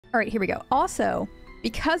All right, here we go. Also,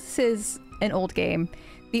 because this is an old game,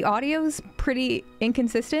 the audio's pretty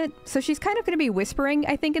inconsistent, so she's kind of going to be whispering,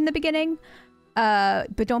 I think, in the beginning.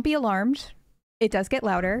 But don't be alarmed. It does get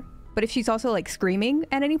louder. But if she's also, like, screaming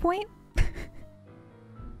at any point,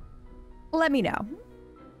 let me know.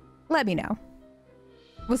 Let me know.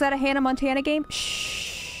 Was that a Hannah Montana game?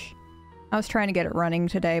 Shh. I was trying to get it running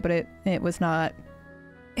today, but it was not...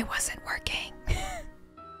 It wasn't working.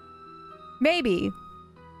 Maybe.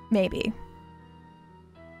 Maybe.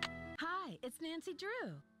 Hi, it's Nancy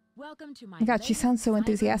Drew. Welcome to my God, she sounds so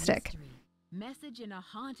enthusiastic. Message in a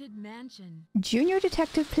haunted mansion. Junior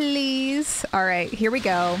detective, please. All right, here we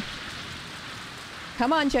go.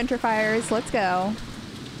 Come on, gentrifiers, let's go.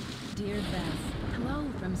 Dear Beth, hello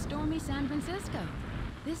from stormy San Francisco.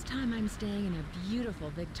 This time I'm staying in a beautiful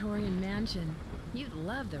Victorian mansion. You'd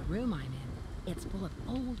love the room I'm in. It's full of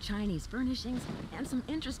old Chinese furnishings and some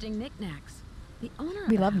interesting knickknacks. The owner of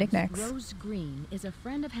the house, knickknacks. Rose Green, is a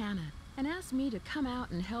friend of Hannah and asked me to come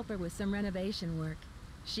out and help her with some renovation work.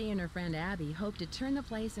 She and her friend Abby hope to turn the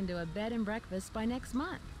place into a bed and breakfast by next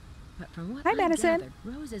month. But from what I gathered,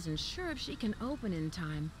 Rose isn't sure if she can open in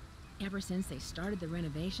time. Ever since they started the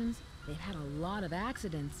renovations, they've had a lot of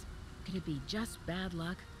accidents. Could it be just bad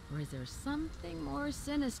luck, or is there something more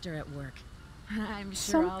sinister at work? I'm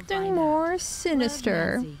sure I'll find out. Something more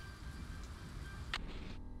sinister. Love, Nancy.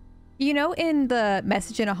 You know, in the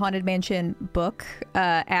Message in a Haunted Mansion book,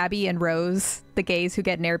 Abby and Rose, the gays who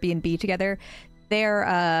get an Airbnb together,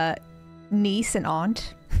 they're niece and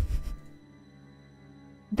aunt.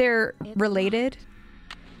 They're related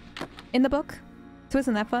in the book. So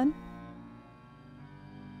isn't that fun?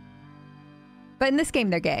 But in this game,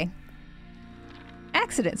 they're gay.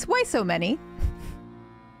 Accidents. Why so many?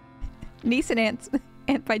 Niece and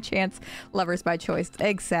aunt by chance, lovers by choice.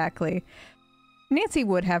 Exactly. Nancy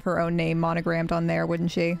would have her own name monogrammed on there,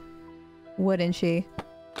 wouldn't she? Wouldn't she?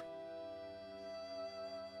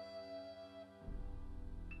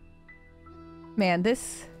 Man,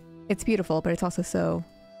 it's beautiful, but it's also so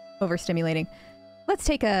overstimulating. Let's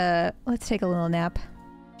take a little nap,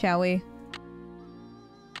 shall we?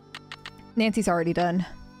 Nancy's already done.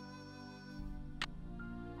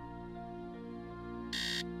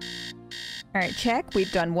 All right, check.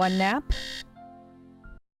 We've done one nap.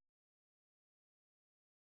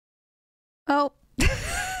 Oh.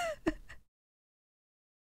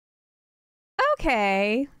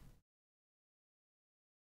 Okay.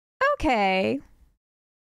 Okay.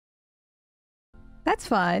 That's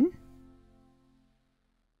fun.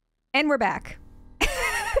 And we're back.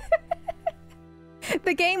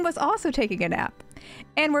 The game was also taking a nap.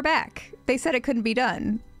 And we're back. They said it couldn't be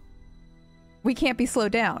done. We can't be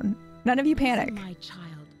slowed down. None of you panic. Listen, my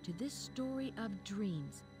child, to this story of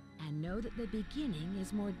dreams, and know that the beginning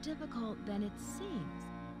is more difficult than it seems.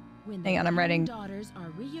 When Hang on, I'm writing. Daughters are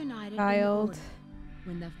reunited Child. in order,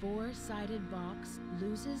 when the four-sided box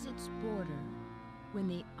loses its border, when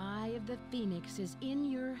the eye of the phoenix is in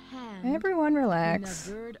your hand, Everyone when relax.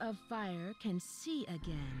 the bird of fire can see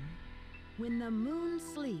again, when the moon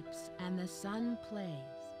sleeps and the sun plays,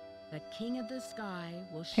 the king of the sky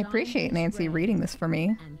will I shine appreciate his Nancy ray, reading this for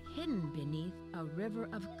me. and hidden beneath a river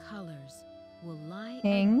of colors will lie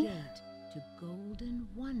King. a gate to golden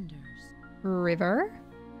wonders. River.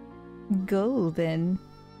 Golden.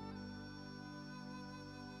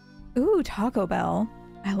 Ooh, Taco Bell.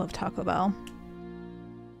 I love Taco Bell.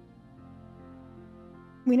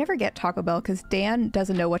 We never get Taco Bell because Dan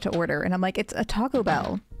doesn't know what to order. And I'm like, it's a Taco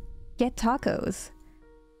Bell. Get tacos.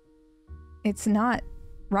 It's not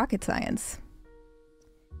rocket science.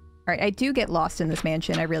 All right, I do get lost in this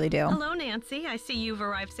mansion. I really do. Hello, Nancy. I see you've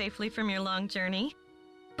arrived safely from your long journey.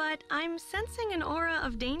 But I'm sensing an aura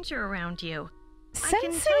of danger around you. I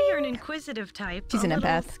can tell you're an inquisitive type, She's an a little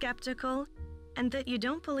empath. skeptical, and that you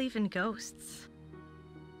don't believe in ghosts.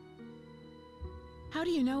 How do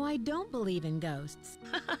you know I don't believe in ghosts?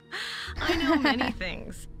 I know many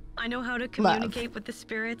things. I know how to communicate with the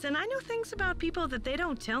spirits, and I know things about people that they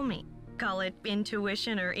don't tell me. Call it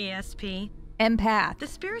intuition or ESP. Empath. The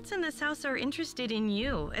spirits in this house are interested in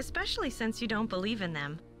you, especially since you don't believe in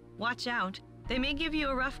them. Watch out. They may give you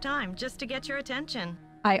a rough time just to get your attention.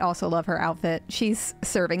 I also love her outfit. She's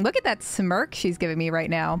serving. Look at that smirk she's giving me right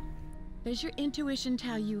now. Does your intuition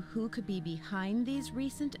tell you who could be behind these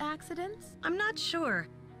recent accidents? I'm not sure,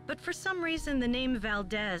 but for some reason the name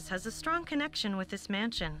Valdez has a strong connection with this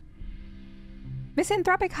mansion.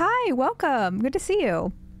 Misanthropic, hi, welcome. Good to see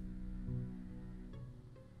you.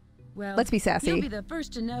 Well, Let's be sassy. You'll be the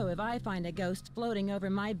first to know if I find a ghost floating over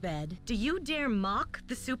my bed. Do you dare mock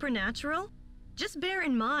the supernatural? Just bear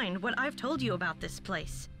in mind what I've told you about this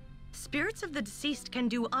place. Spirits of the deceased can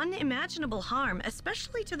do unimaginable harm,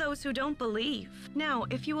 especially to those who don't believe. Now,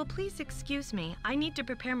 if you will please excuse me, I need to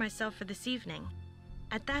prepare myself for this evening.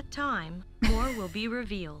 At that time, more will be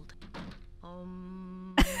revealed.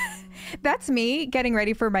 That's me getting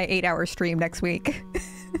ready for my 8-hour stream next week.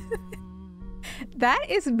 That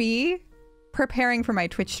is me preparing for my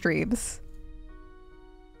Twitch streams.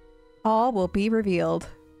 All will be revealed.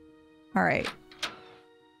 All right.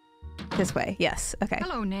 This way. Yes. Okay.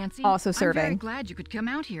 Hello, Nancy. Also serving. I'm very glad you could come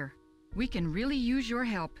out here. We can really use your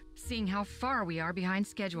help, seeing how far we are behind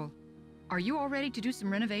schedule. Are you all ready to do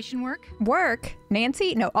some renovation work? Work?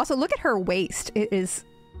 Nancy? No. Also, look at her waist. It is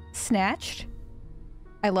snatched.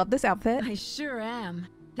 I love this outfit. I sure am.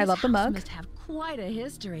 I love the mug. This house must have quite a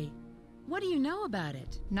history. What do you know about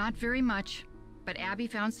it? Not very much, but Abby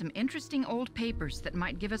found some interesting old papers that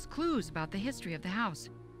might give us clues about the history of the house.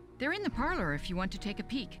 They're in the parlor if you want to take a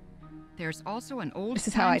peek. There's also an old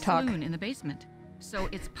saloon in the basement, so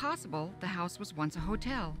it's possible the house was once a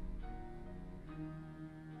hotel.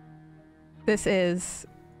 This is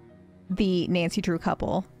the Nancy Drew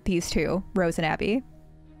couple, these two, Rose and Abby.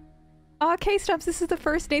 Aw, K-Stumps, this is the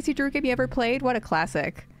first Nancy Drew game you ever played? What a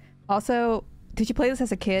classic. Also, did you play this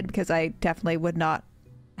as a kid? Because I definitely would not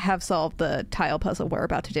have solved the tile puzzle we're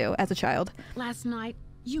about to do as a child. Last night,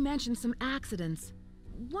 you mentioned some accidents.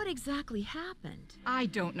 What exactly happened? I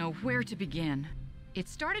don't know where to begin. It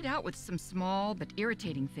started out with some small but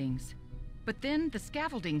irritating things. But then the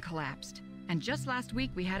scaffolding collapsed, and just last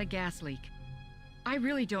week we had a gas leak. I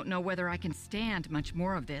really don't know whether I can stand much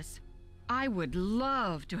more of this. I would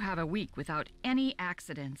love to have a week without any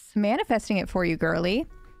accidents. Manifesting it for you, girly.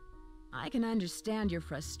 I can understand your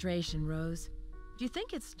frustration, Rose. Do you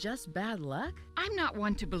think it's just bad luck? I'm not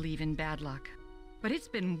one to believe in bad luck, but it's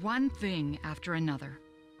been one thing after another.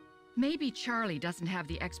 Maybe Charlie doesn't have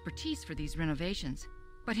the expertise for these renovations,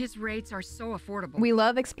 but his rates are so affordable. We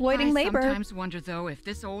love exploiting labor. I sometimes wonder, though, if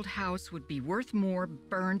this old house would be worth more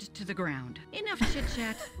burned to the ground. Enough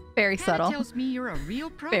chit-chat. Very subtle. Hannah tells me you're a real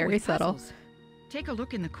pro Very with subtle. puzzles. Take a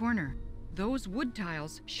look in the corner. Those wood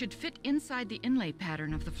tiles should fit inside the inlay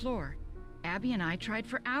pattern of the floor. Abby and I tried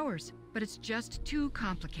for hours, but it's just too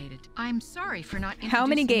complicated. I'm sorry for not introducing How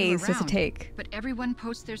many you gays does it around, take? But everyone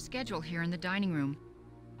posts their schedule here in the dining room.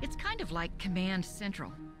 It's kind of like Command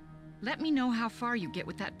Central. Let me know how far you get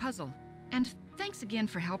with that puzzle. And thanks again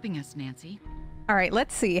for helping us, Nancy. All right,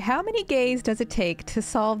 let's see. How many gays does it take to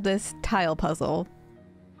solve this tile puzzle?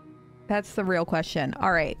 That's the real question.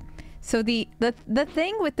 All right. So the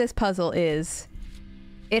thing with this puzzle is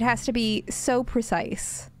it has to be so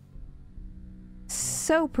precise.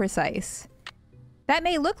 So precise. That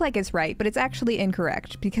may look like it's right, but it's actually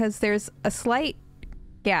incorrect because there's a slight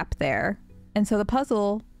gap there. And so the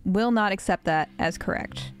puzzle will not accept that as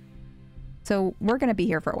correct. So we're going to be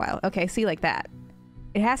here for a while. Okay, see, like that.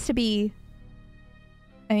 It has to be...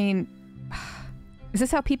 I mean, is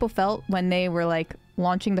this how people felt when they were, like,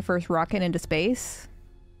 launching the first rocket into space?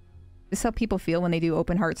 Is this how people feel when they do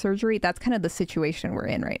open heart surgery? That's kind of the situation we're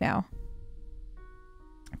in right now.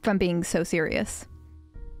 If I'm being so serious.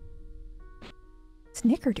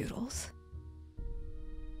 Snickerdoodles.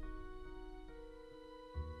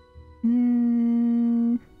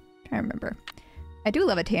 Trying to remember. I do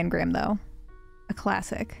love a tangram, though. A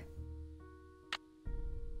classic.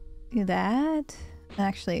 Do that.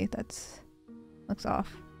 Actually, that's... looks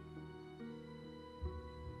off.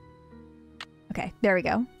 Okay, there we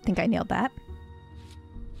go. Think I nailed that.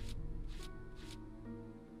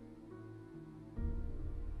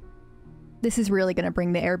 This is really going to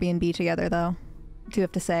bring the Airbnb together, though. I do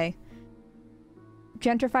have to say.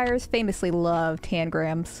 Gentrifiers famously love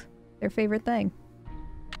tangrams. Their favorite thing.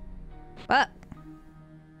 But...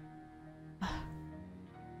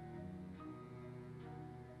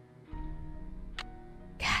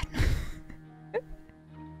 God.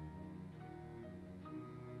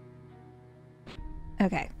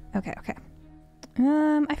 Okay.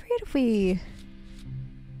 I forget if we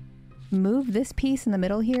move this piece in the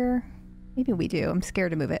middle here. Maybe we do. I'm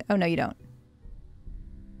scared to move it. Oh, no, you don't.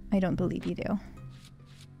 I don't believe you do.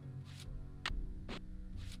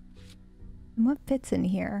 And what fits in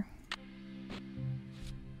here?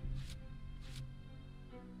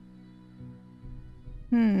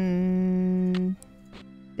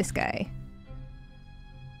 This guy.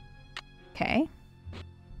 Okay.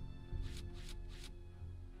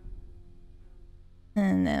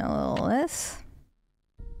 And then a little this.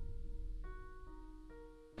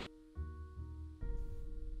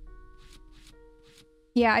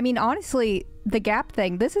 Yeah, I mean, honestly, the gap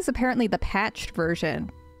thing, this is apparently the patched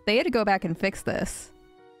version. They had to go back and fix this.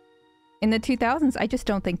 In the 2000s, I just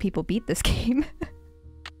don't think people beat this game.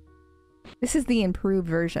 This is the improved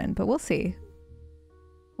version, but we'll see.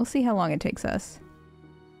 We'll see how long it takes us.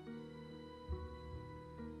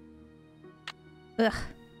 Ugh.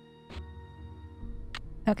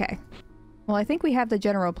 Okay. Well, I think we have the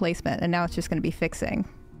general placement, and now it's just going to be fixing.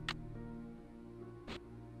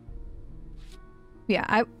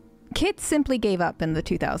 Yeah, kids simply gave up in the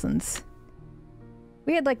 2000s.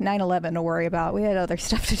 We had like 9/11 to worry about. We had other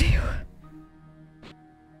stuff to do.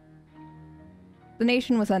 The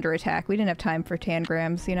nation was under attack. We didn't have time for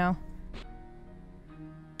tangrams, you know?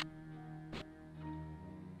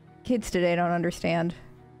 Kids today don't understand.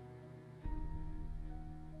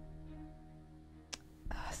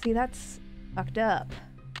 Oh, see, that's fucked up.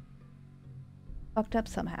 Fucked up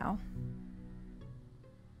somehow.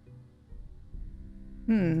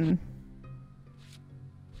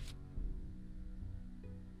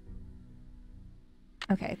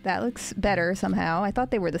 Okay, that looks better somehow. I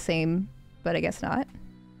thought they were the same, but I guess not.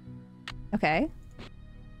 Okay.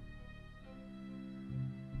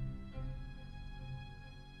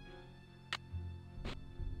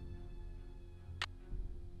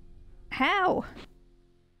 How?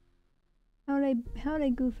 How'd I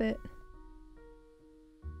goof it?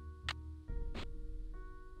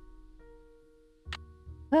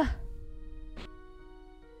 Ah.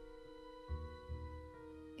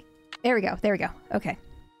 There we go. There we go. Okay.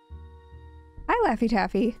 Hi, Laffy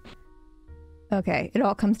Taffy. Okay, it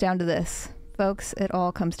all comes down to this. Folks, it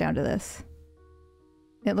all comes down to this.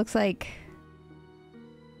 It looks like...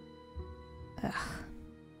 Ugh.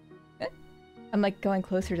 I'm like going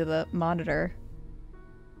closer to the monitor.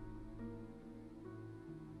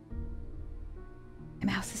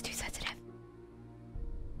 My mouse is too sensitive.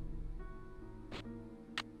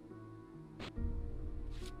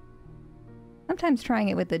 Sometimes trying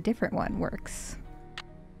it with a different one works.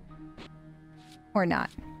 Or not.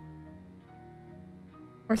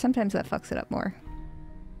 Or sometimes that fucks it up more.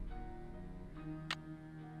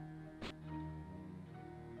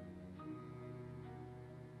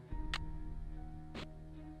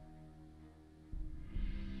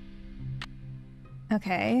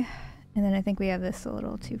 Okay. And then I think we have this a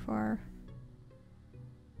little too far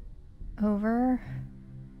over.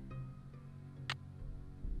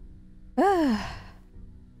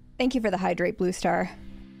 Thank you for the hydrate, Blue Star.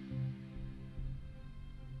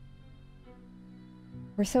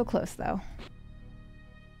 We're so close, though.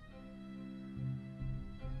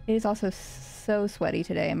 It is also so sweaty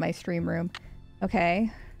today in my stream room.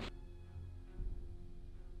 Okay.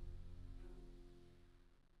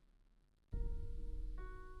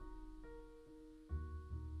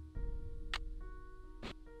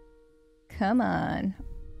 Come on.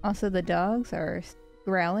 Also, the dogs are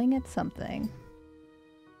growling at something.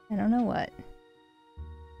 I don't know what.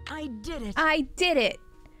 I did it! I did it!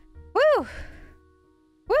 Woo!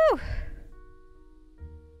 Woo!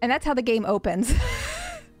 And that's how the game opens.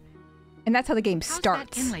 And that's how the game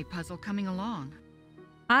starts. How's that inlay puzzle coming along?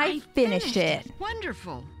 I finished it.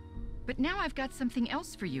 Wonderful. But now I've got something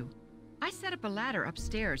else for you. I set up a ladder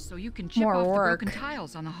upstairs so you can chip More off work. the broken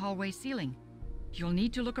tiles on the hallway ceiling. You'll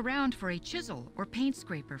need to look around for a chisel or paint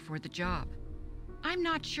scraper for the job. I'm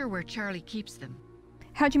not sure where Charlie keeps them.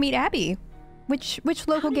 How'd you meet Abby? Which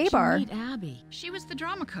local gay bar? How did you meet Abby? She was the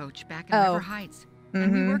drama coach back in River Heights.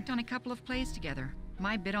 And we worked on a couple of plays together.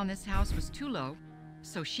 My bid on this house was too low,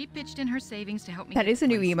 so she pitched in her savings to help me. That get is a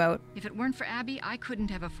new the place. emote. If it weren't for Abby, I couldn't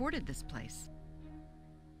have afforded this place.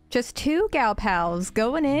 Just two gal pals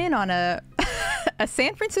going in on a a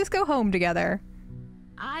San Francisco home together.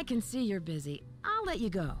 I can see you're busy. I'll let you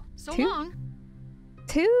go. So Two- long.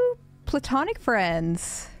 Two platonic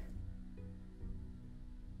friends.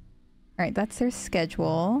 All right, that's their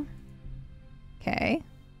schedule. Okay.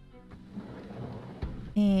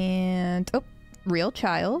 And oh, real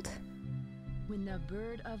child. When the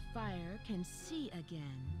bird of fire can see again.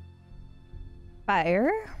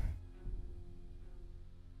 Fire.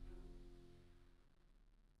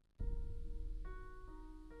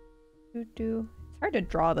 It's hard to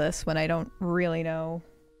draw this when I don't really know.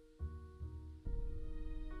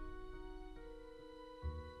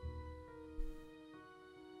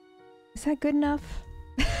 Is that good enough?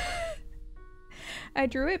 I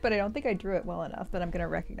drew it, but I don't think I drew it well enough that I'm going to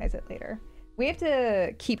recognize it later. We have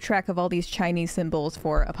to keep track of all these Chinese symbols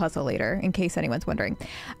for a puzzle later, in case anyone's wondering.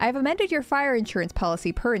 I've amended your fire insurance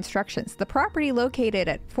policy per instructions. The property located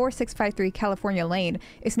at 4653 California Lane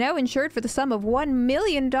is now insured for the sum of $1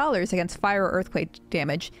 million against fire or earthquake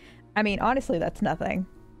damage. I mean, honestly, that's nothing.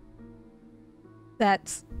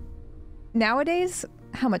 That's... Nowadays,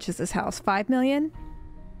 how much is this house? $5 million?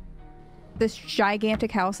 This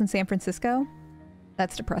gigantic house in San Francisco?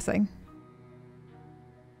 That's depressing.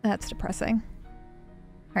 That's depressing.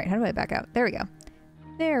 All right, how do I back out? There we go.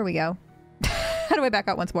 There we go. How do I back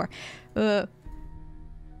out once more?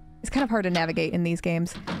 It's kind of hard to navigate in these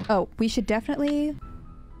games. Oh, we should definitely...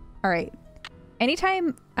 All right.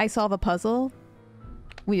 Anytime I solve a puzzle,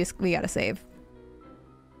 we gotta save.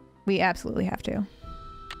 We absolutely have to.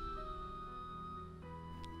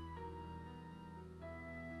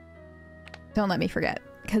 Don't let me forget,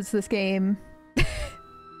 because this game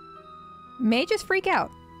may just freak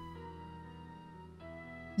out.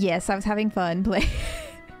 Yes, I was having fun playing.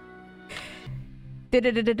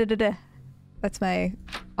 That's my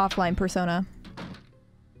offline persona.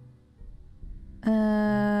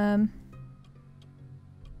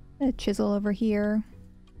 A chisel over here.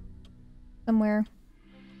 Somewhere.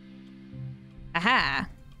 Aha!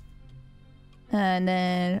 And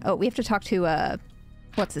then... Oh, we have to talk to,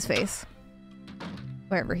 what's his face?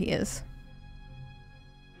 Wherever he is.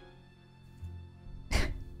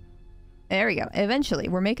 There we go. Eventually,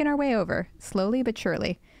 we're making our way over. Slowly but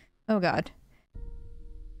surely. Oh god.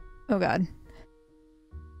 Oh god.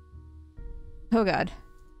 Oh god.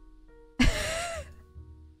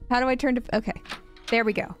 How do I turn to... Okay. There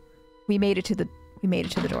we go. We made it to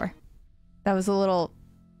the door. That was a little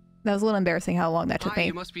embarrassing how long that took me. Hi,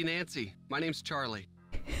 you must be Nancy. My name's Charlie.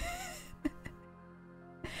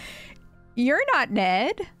 You're not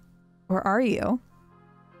Ned. Or are you?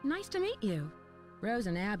 Nice to meet you. Rose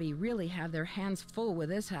and Abby really have their hands full with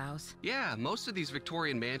this house. Yeah, most of these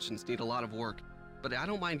Victorian mansions need a lot of work. But I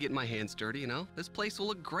don't mind getting my hands dirty, you know? This place will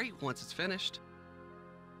look great once it's finished.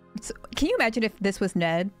 So, can you imagine if this was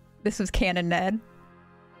Ned? This was canon Ned?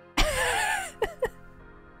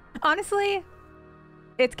 Honestly,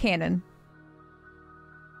 it's canon.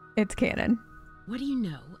 It's canon. What do you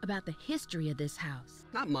know about the history of this house?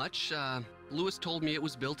 Not much. Lewis told me it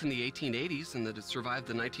was built in the 1880s and that it survived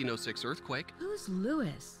the 1906 earthquake. Who's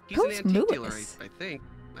Lewis? He's Who's an antique Lewis? dealer, I think.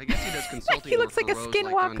 I guess he does consulting He looks work like for a Rose, like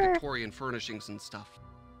on skinwalker. Victorian furnishings and stuff.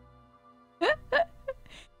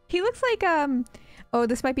 He looks like, oh,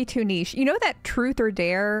 this might be too niche. You know that Truth or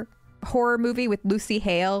Dare horror movie with Lucy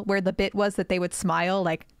Hale where the bit was that they would smile,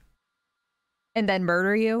 like, and then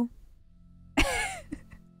murder you?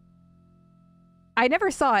 I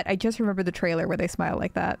never saw it. I just remember the trailer where they smile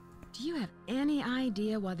like that. Do you have any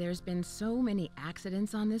idea why there's been so many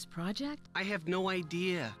accidents on this project? I have no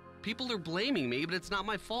idea. People are blaming me, but it's not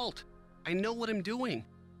my fault. I know what I'm doing.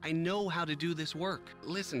 I know how to do this work.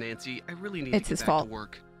 Listen, Nancy, I really need to get back to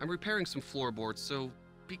work. I'm repairing some floorboards, so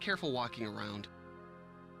be careful walking around.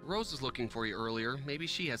 Rose was looking for you earlier. Maybe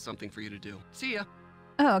she has something for you to do. See ya.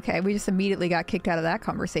 Oh, okay. We just immediately got kicked out of that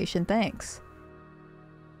conversation. Thanks.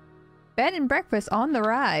 Bed and breakfast on the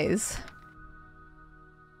rise.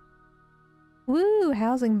 Woo,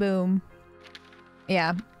 housing boom.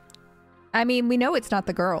 Yeah. I mean, we know it's not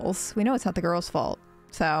the girls. We know it's not the girls' fault.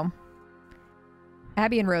 So,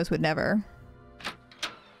 Abby and Rose would never.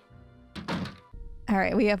 All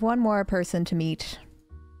right, we have one more person to meet.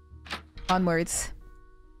 Onwards.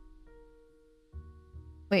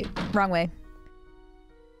 Wait, wrong way.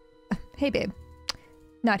 Hey, babe.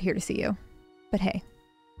 Not here to see you. But hey.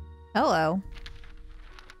 Hello.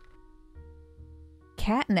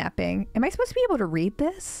 Catnapping. Am I supposed to be able to read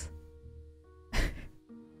this?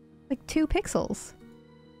 Like 2 pixels.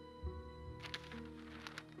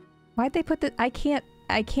 Why'd they put the... I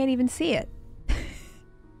can't even see it.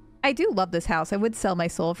 I do love this house. I would sell my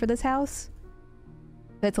soul for this house.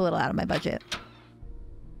 But it's a little out of my budget.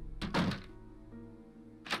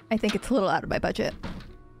 I think it's a little out of my budget.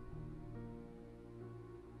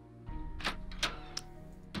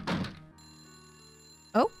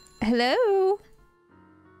 Oh, hello.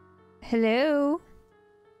 Hello.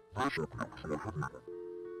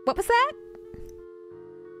 What was that?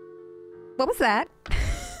 What was that?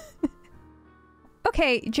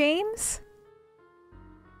 Okay, James.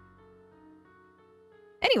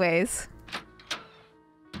 Anyways.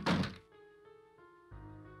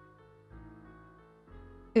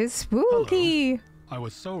 It's spooky. Hello. I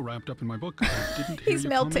was so wrapped up in my book, I didn't hear He's you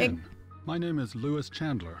melting. come in. My name is Lewis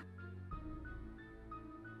Chandler.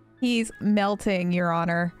 He's melting, Your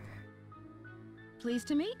Honor. Pleased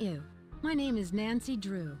to meet you. My name is Nancy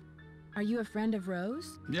Drew. Are you a friend of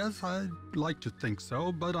Rose? Yes, I'd like to think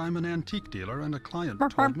so, but I'm an antique dealer and a client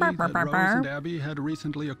told me that Rose and Abby had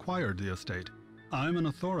recently acquired the estate. I'm an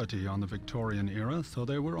authority on the Victorian era, so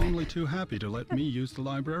they were only too happy to let me use the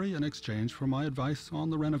library in exchange for my advice on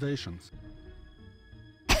the renovations.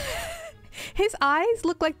 His eyes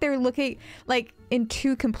look like they're looking like in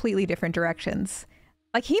 2 completely different directions.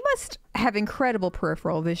 Like he must have incredible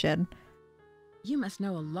peripheral vision. You must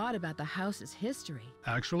know a lot about the house's history.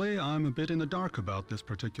 Actually, I'm a bit in the dark about this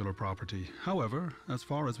particular property. However, as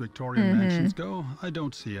far as Victorian mansions go, I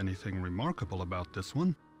don't see anything remarkable about this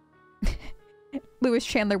one. Lewis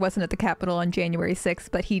Chandler wasn't at the Capitol on January 6th,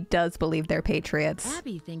 but he does believe they're patriots.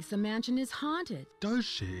 Abby thinks the mansion is haunted. Does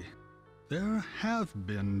she? There have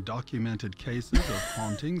been documented cases of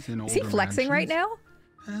hauntings in older mansions. Is he flexing right now?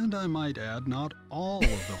 And I might add, not all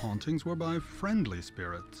of the hauntings were by friendly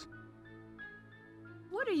spirits.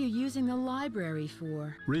 What are you using the library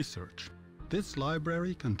for? Research. This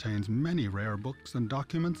library contains many rare books and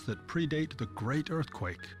documents that predate the Great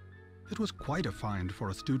Earthquake. It was quite a find for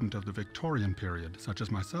a student of the Victorian period, such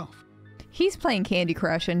as myself. He's playing Candy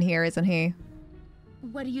Crush in here, isn't he?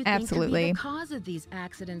 What do you think could be the cause of these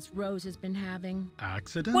accidents Rose has been having?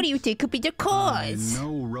 Accidents? What do you think could be the cause? I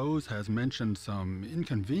know Rose has mentioned some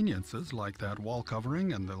inconveniences like that wall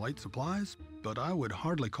covering and the light supplies, but I would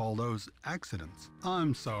hardly call those accidents.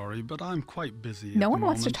 I'm sorry, but I'm quite busy. No one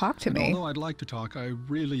wants to talk to me. Although I'd like to talk, I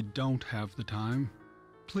really don't have the time.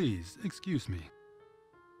 Please, excuse me.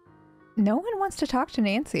 No one wants to talk to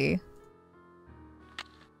Nancy.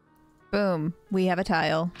 Boom. We have a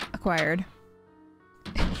tile. Acquired.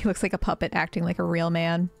 He looks like a puppet acting like a real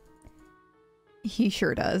man. He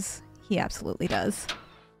sure does. He absolutely does.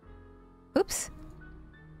 Oops.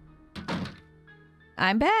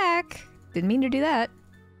 I'm back. Didn't mean to do that.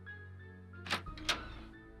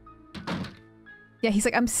 Yeah, he's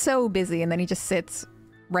like, I'm so busy, and then he just sits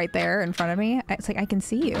right there in front of me. It's like, I can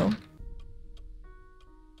see you.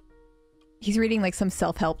 He's reading like some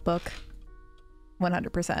self-help book.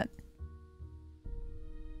 100%.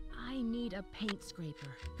 I need a paint scraper.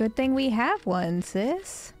 Good thing we have one,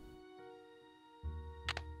 sis.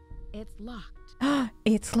 It's locked.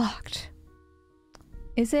 It's locked.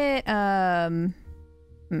 Is it, what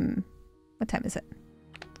time is it?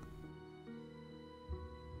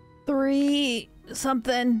 3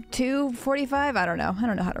 something, 2:45? I don't know. I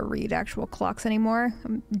don't know how to read actual clocks anymore.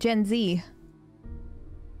 I'm Gen Z.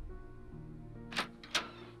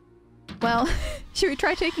 Well, should we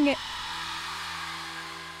try taking it?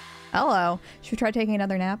 Hello. Should we try taking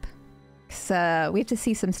another nap? Because we have to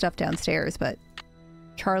see some stuff downstairs, but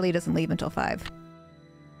Charlie doesn't leave until 5.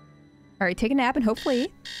 All right, take a nap and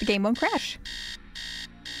hopefully the game won't crash.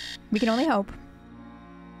 We can only hope.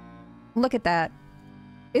 Look at that.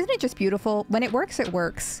 Isn't it just beautiful? When it works, it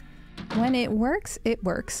works. When it works, it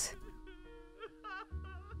works.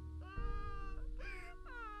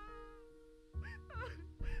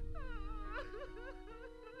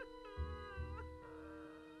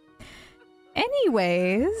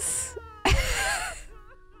 Anyways,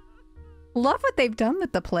 love what they've done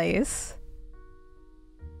with the place.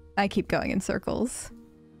 I keep going in circles.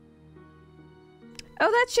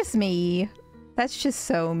 Oh, that's just me. That's just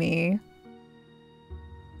so me.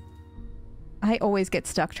 I always get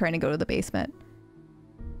stuck trying to go to the basement.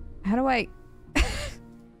 How do I...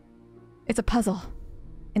 It's a puzzle.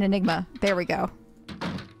 An enigma. There we go.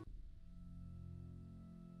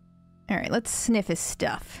 Alright, let's sniff his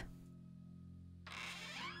stuff.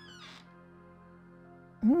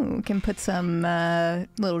 Ooh, can put some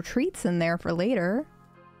little treats in there for later.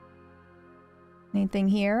 Anything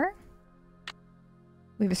here?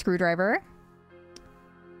 We have a screwdriver.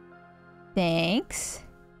 Thanks.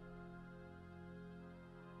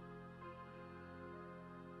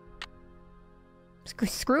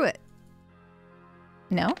 Screw it.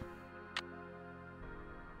 No?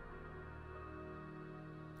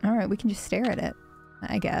 Alright, we can just stare at it,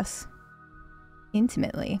 I guess.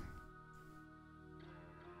 Intimately.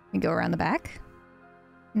 We go around the back?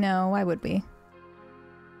 No, why would we?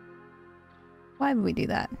 Why would we do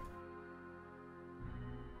that?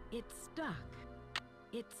 It's stuck.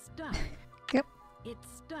 It's stuck. Yep.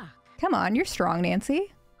 It's stuck. Come on, you're strong,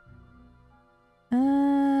 Nancy.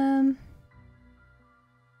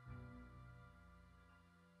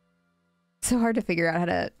 So hard to figure out how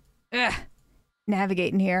to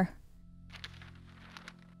navigate in here.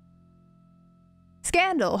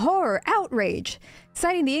 Scandal, horror, outrage.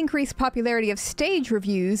 Citing the increased popularity of stage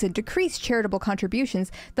reviews and decreased charitable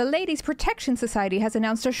contributions, the Ladies Protection Society has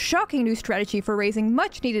announced a shocking new strategy for raising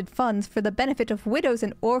much-needed funds for the benefit of widows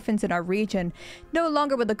and orphans in our region. No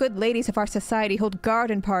longer will the good ladies of our society hold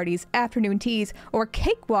garden parties, afternoon teas, or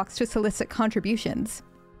cakewalks to solicit contributions.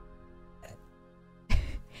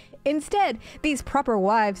 Instead, these proper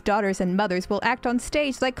wives, daughters, and mothers will act on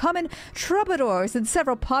stage like common troubadours in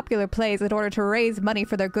several popular plays in order to raise money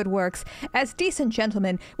for their good works. As decent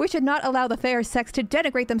gentlemen, we should not allow the fair sex to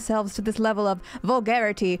denigrate themselves to this level of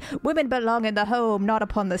vulgarity. Women belong in the home, not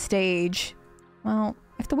upon the stage. Well,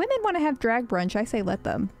 if the women want to have drag brunch, I say let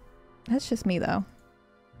them. That's just me, though.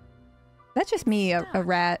 That's just me, a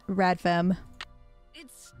rad femme.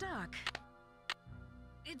 It's stuck.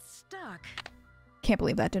 It's stuck. Can't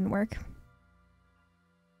believe that didn't work.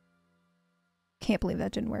 Can't believe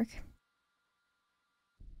that didn't work.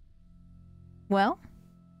 Well.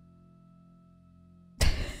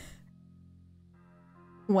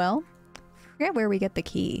 Well, forget where we get the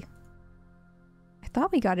key. I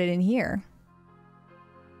thought we got it in here.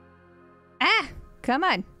 Ah! Come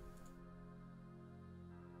on!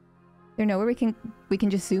 There nowhere we can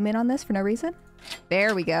just zoom in on this for no reason?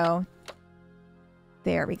 There we go.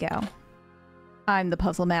 There we go. I'm the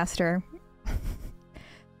puzzle master.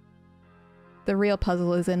 The real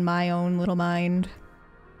puzzle is in my own little mind.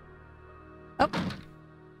 Oh!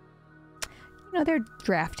 You know, they're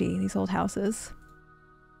drafty, these old houses.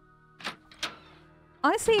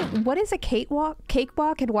 Honestly, what is a cakewalk,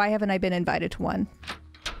 and why haven't I been invited to one?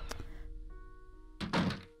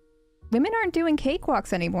 Women aren't doing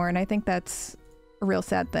cakewalks anymore, and I think that's a real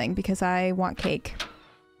sad thing because I want cake.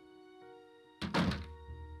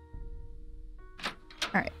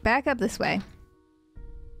 Alright, back up this way.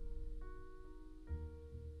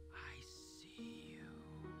 I see you.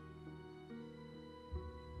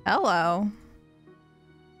 Hello.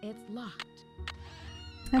 It's locked.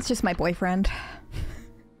 That's just my boyfriend.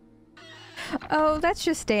 Oh, that's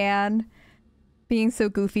just Dan. Being so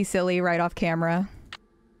goofy silly right off camera.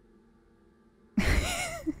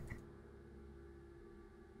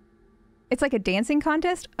 It's like a dancing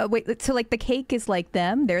contest? Oh, wait, so like the cake is like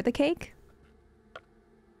them? They're the cake?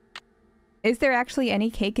 Is there actually any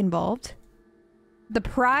cake involved? The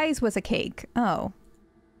prize was a cake. Oh.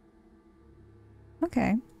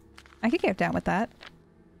 Okay. I could get down with that.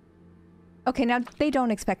 Okay, now they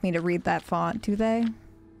don't expect me to read that font, do they?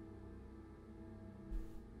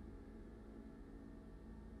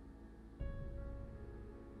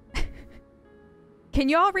 Can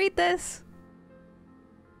you all read this?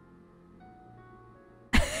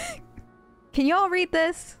 Can you all read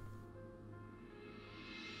this?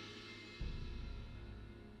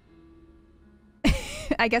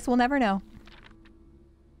 I guess we'll never know.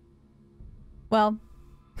 Well,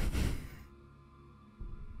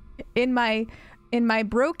 in my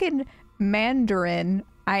broken Mandarin,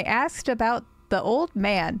 I asked about the old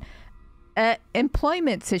man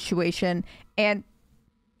employment situation and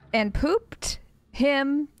pooped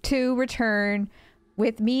him to return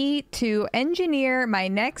with me to engineer my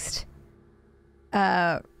next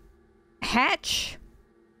hatch.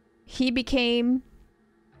 He became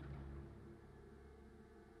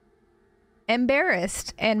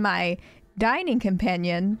embarrassed, and my dining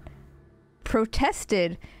companion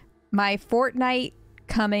protested my fortnight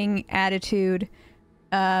coming attitude,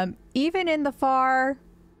 even in the far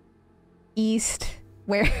east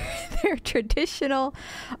where their traditional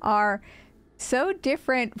are so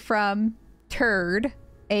different from turd.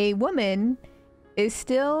 A woman is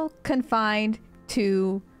still confined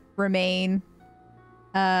to remain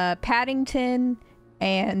Paddington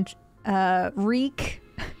and reek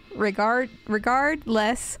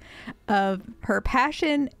regardless of her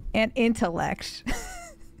passion and intellect.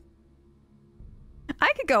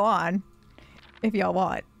 I could go on if y'all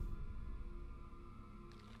want.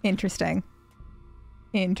 Interesting.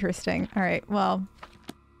 Interesting. All right, well,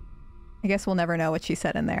 I guess we'll never know what she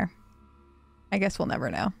said in there. I guess we'll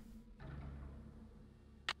never know.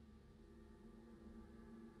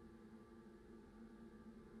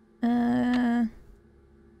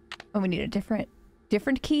 Oh, we need a different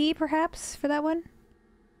key, perhaps, for that one?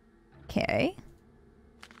 Okay.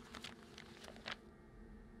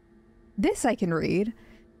 This I can read.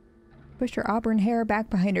 Pushed her auburn hair back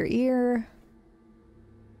behind her ear.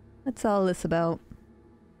 What's all this about?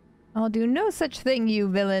 I'll do no such thing, you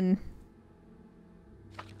villain.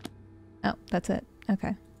 Oh, that's it.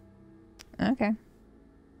 Okay. Okay.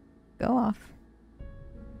 Go off.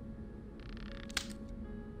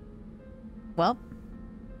 Well.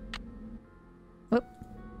 Whoop.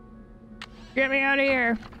 Get me out of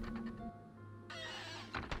here.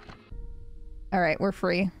 Alright, we're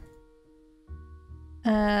free.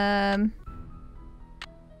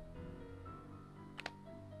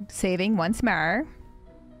 Saving once more.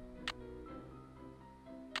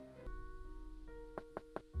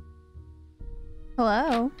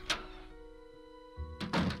 Hello.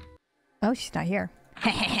 Oh, she's not here.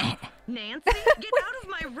 Nancy, get out of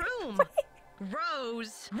my room!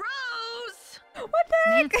 Rose! Rose! What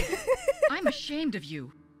the heck? Nancy, I'm ashamed of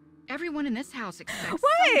you. Everyone in this house expects What?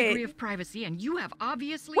 some degree of privacy, and you have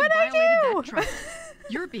obviously violated that trust.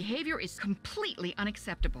 Your behavior is completely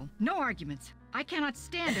unacceptable. No arguments. I cannot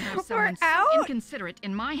stand to have someone so inconsiderate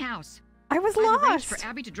in my house. I was I've arranged lost. for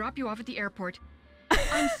Abby to drop you off at the airport.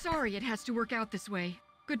 I'm sorry it has to work out this way.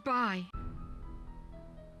 Goodbye.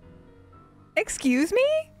 Excuse me?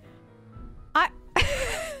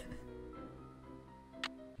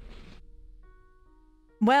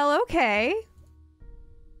 Well, okay.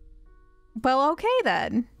 Well, okay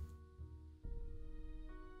then.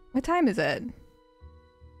 What time is it?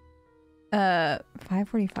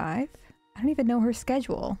 5:45? I don't even know her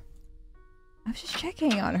schedule. I was just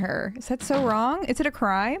checking on her. Is that so wrong? Is it a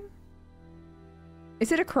crime?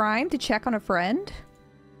 Is it a crime to check on a friend?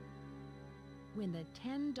 When the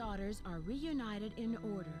 10 daughters are reunited in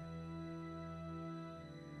order.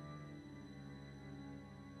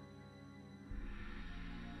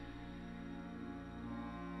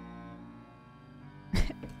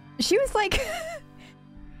 She was like...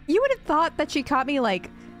 You would have thought that she caught me, like,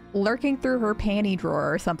 lurking through her panty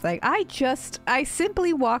drawer or something. I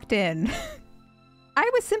simply walked in. I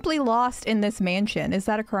was simply lost in this mansion. Is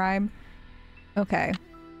that a crime? Okay.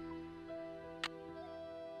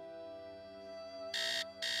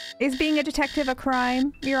 Is being a detective a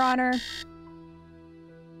crime, Your Honor?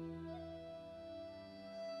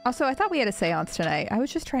 Also, I thought we had a seance tonight. I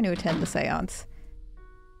was just trying to attend the seance.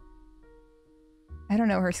 I don't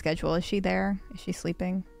know her schedule. Is she there? Is she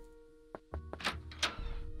sleeping?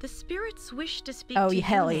 The spirits wish to speak to you,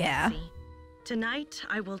 hell yeah. Nancy. Tonight,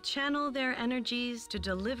 I will channel their energies to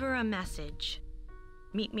deliver a message.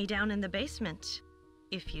 Meet me down in the basement,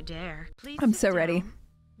 if you dare. Please. I'm so ready.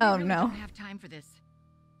 Oh We really no. don't have time for this.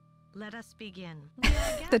 Let us begin.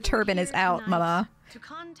 The turban is out, Mama. To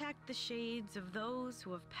contact the shades of those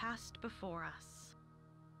who have passed before us.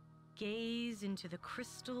 Gaze into the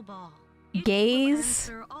crystal ball. It will Gaze.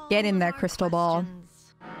 answer all Get in of there, our crystal ball.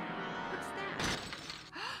 questions.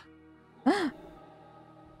 What's that?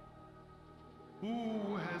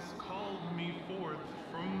 Who has called me forth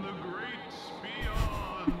from the great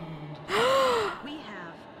beyond? We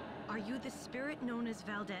have. Are you the spirit known as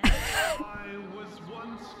Valdez? I was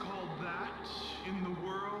once called that in the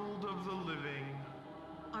world of the living.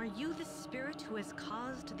 Are you the spirit who has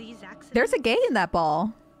caused these accidents? There's a gay in that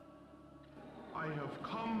ball. I have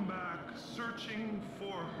come back searching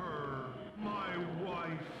for her, my wife.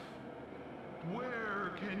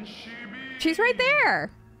 Where can she be? She's right there.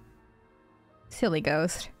 Silly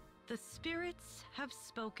ghost. The spirits have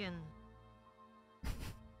spoken.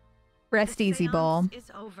 Rest The easy, seance ball. is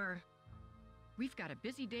over. We've got a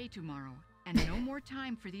busy day tomorrow, and no more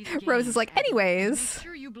time for these Rose games, is like, Abby. anyways. Make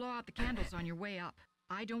sure you blow out the candles on your way up.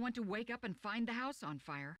 I don't want to wake up and find the house on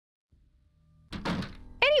fire.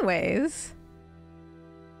 Anyways.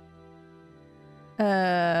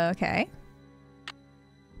 Okay.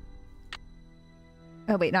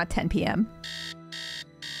 Oh, wait, not 10 p.m.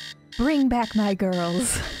 Bring back my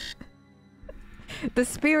girls. The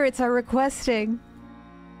spirits are requesting.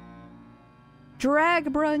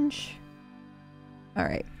 Drag brunch. All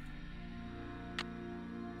right.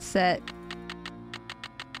 Set.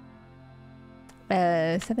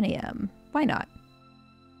 7 a.m. Why not?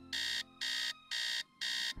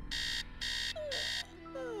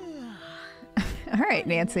 All right,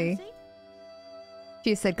 Nancy.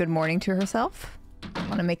 She said good morning to herself.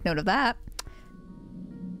 Want to make note of that.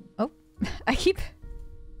 Oh, I keep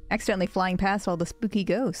accidentally flying past all the spooky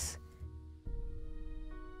ghosts.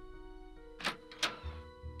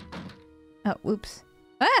 Oh, whoops.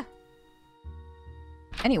 Ah!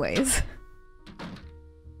 Anyways.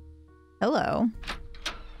 Hello.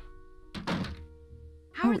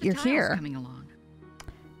 How Oh, are the you're tiles here. coming along?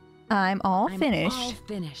 I'm all finished. I'm all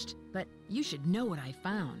finished, but you should know what I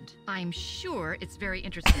found. I'm sure it's very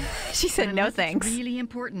interesting. She said But no unless thanks. It's really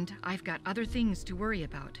important. I've got other things to worry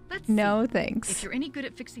about. Let's No see. thanks. If you're any good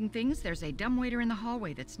at fixing things, there's a dumbwaiter in the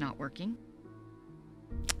hallway that's not working.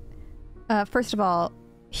 First of all,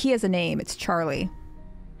 he has a name. It's Charlie.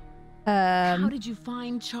 How did you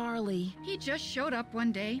find Charlie? He just showed up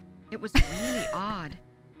one day. It was really odd.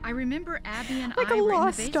 I remember Abby and Like I a were in the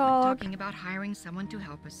lost basement dog. talking about hiring someone to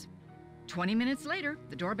help us. 20 minutes later,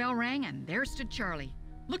 the doorbell rang and there stood Charlie,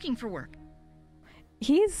 looking for work.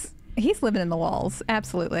 He's living in the walls.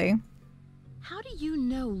 Absolutely. How do you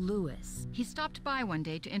know Lewis? He stopped by one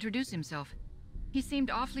day to introduce himself. He seemed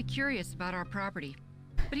awfully curious about our property,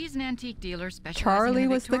 but he's an antique dealer specializing Charlie in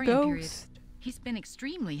the was the Victorian period. ghost. He's been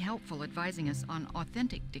extremely helpful advising us on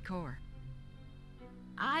authentic decor.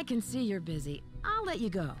 I can see you're busy. I'll let you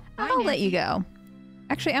go. I'll let you go.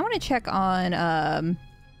 Actually, I want to check on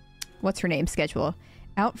what's her name schedule.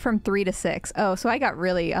 Out from 3 to 6. Oh, so I got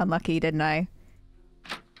really unlucky, didn't I?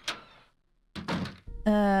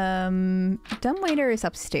 Dumbwaiter is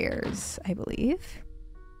upstairs, I believe.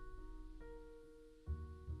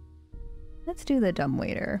 Let's do the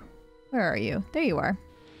dumbwaiter. Where are you? There you are.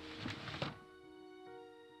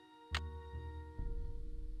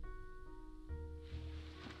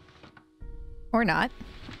 Or not.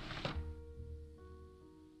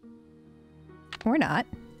 Or not.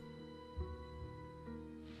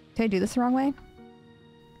 Did I do this the wrong way?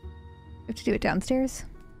 I have to do it downstairs?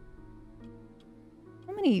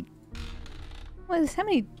 How many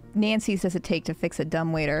Nancys does it take to fix a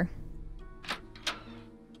dumbwaiter?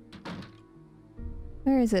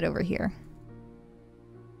 Where is it over here?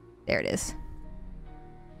 There it is.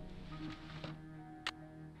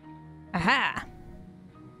 Aha!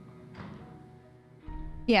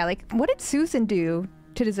 Yeah, like, what did Susan do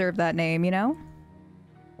to deserve that name, you know?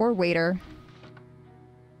 Or waiter.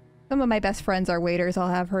 Some of my best friends are waiters, I'll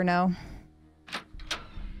have her know.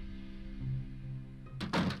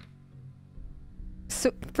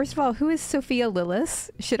 So, first of all, who is Sophia Lillis?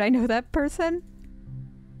 Should I know that person?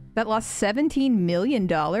 That lost $17 million?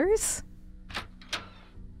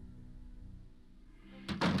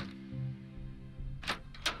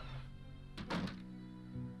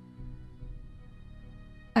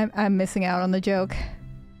 I'm missing out on the joke.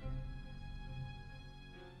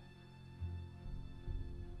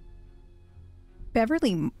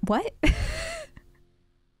 Beverly, what?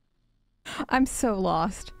 I'm so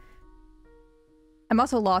lost. I'm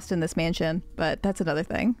also lost in this mansion, but that's another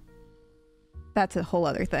thing. That's a whole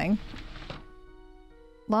other thing.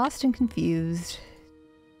 Lost and confused.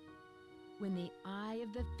 When the eye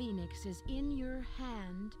of the phoenix is in your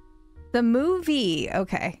hand. The movie.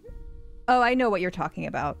 Okay. Oh, I know what you're talking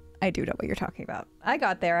about. I do know what you're talking about. I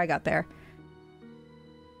got there. I got there.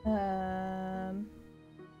 I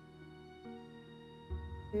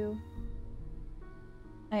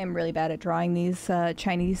am really bad at drawing these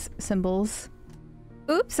Chinese symbols.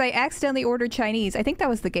 Oops, I accidentally ordered Chinese. I think that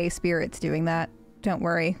was the gay spirits doing that. Don't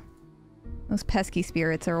worry. Those pesky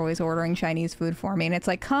spirits are always ordering Chinese food for me. And it's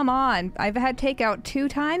like, come on. I've had takeout 2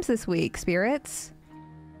 times this week, spirits.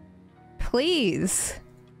 Please.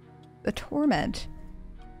 The torment.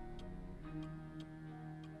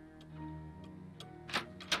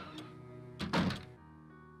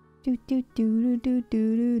 Do do do do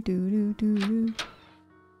do do do do do.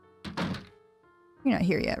 You're not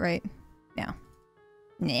here yet, right? No.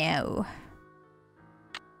 No.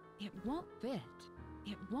 It won't fit.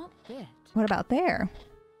 It won't fit. What about there?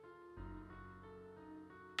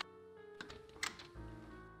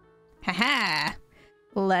 Haha!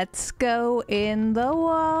 Let's go in the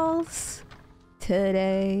walls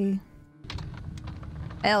today.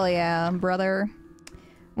 Hell yeah, brother.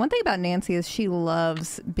 One thing about Nancy is she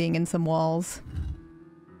loves being in some walls.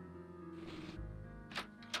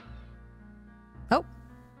 Oh.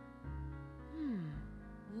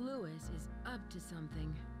 Lewis is up to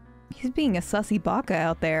something. He's being a sussy baka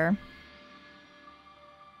out there.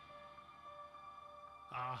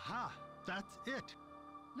 Aha! That's it!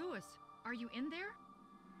 Lewis, are you in there?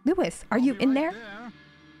 Lewis, are you in there?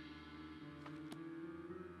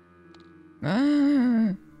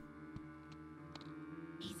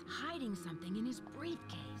 He's hiding something in his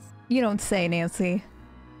briefcase. You don't say, Nancy.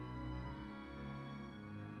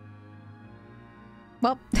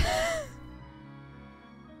 Well.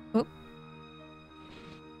 Oop.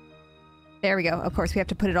 There we go. Of course, we have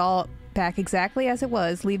to put it all back exactly as it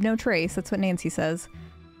was. Leave no trace. That's what Nancy says.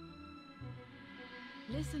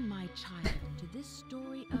 Listen, my child, to this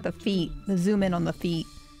story of the feet. The zoom in on the feet.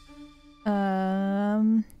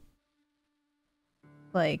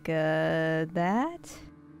 Like, that?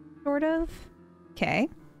 Sort of? Okay.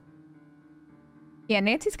 Yeah,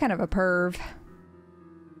 Nancy's kind of a perv.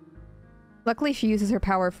 Luckily, she uses her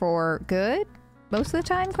power for good most of the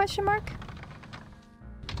time, question mark?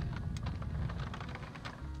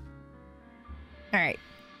 Alright.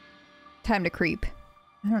 Time to creep.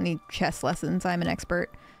 I don't need chess lessons, I'm an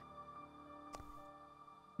expert.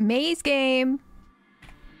 Maze game!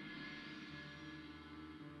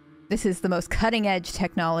 This is the most cutting-edge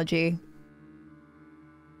technology.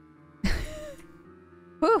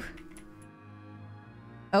 Whew!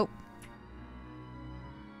 Oh.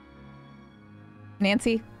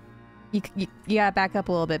 Nancy? You gotta back up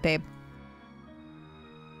a little bit, babe.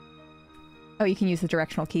 Oh, you can use the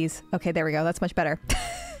directional keys. Okay, there we go. That's much better.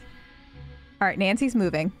 Alright, Nancy's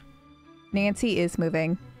moving. Nancy is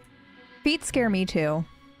moving. Feet scare me too.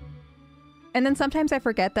 And then sometimes I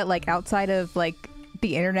forget that, like, outside of, like,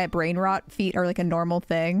 the internet brain rot, feet are, like, a normal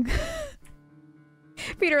thing.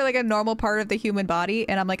 Feet are, like, a normal part of the human body.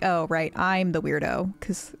 And I'm like, oh, right, I'm the weirdo.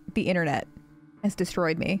 Because the internet has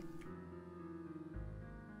destroyed me.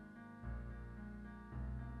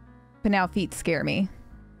 But now feet scare me.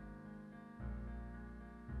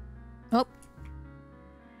 Oh,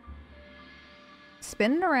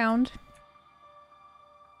 spinning around.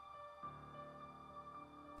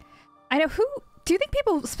 I know who... Do you think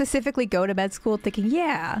people specifically go to med school thinking,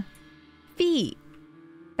 yeah, feet.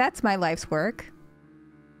 That's my life's work.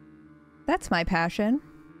 That's my passion.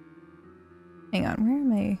 Hang on, where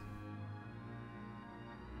am I?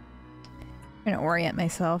 I'm trying to orient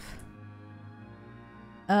myself.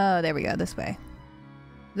 Oh, there we go, this way.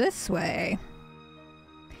 This way.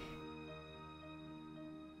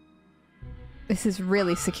 This is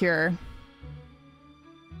really secure.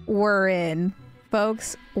 We're in.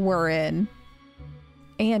 Folks, we're in.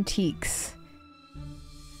 Antiques.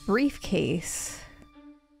 Briefcase.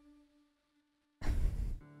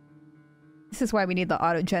 This is why we need the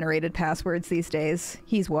auto-generated passwords these days.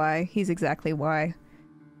 He's why. He's exactly why.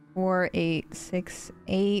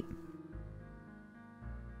 4868.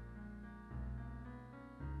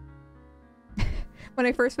 When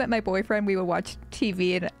I first met my boyfriend, we would watch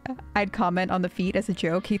TV and I'd comment on the feet as a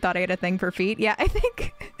joke. He thought I had a thing for feet. Yeah, I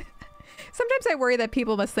think... Sometimes I worry that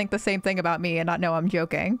people must think the same thing about me and not know I'm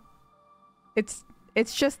joking. It's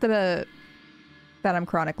just that I'm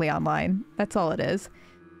chronically online. That's all it is.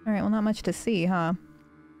 Alright, well, not much to see, huh?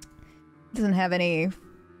 Doesn't have any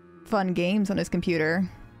fun games on his computer.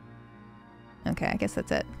 Okay, I guess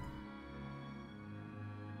that's it.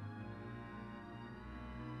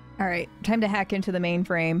 Alright, time to hack into the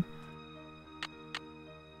mainframe.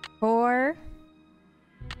 4...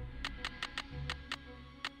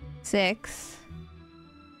 6...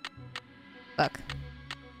 Fuck.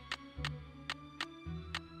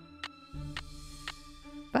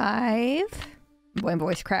 5... Boy,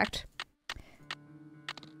 voice cracked.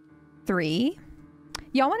 3...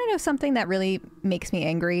 Y'all want to know something that really makes me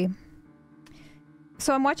angry?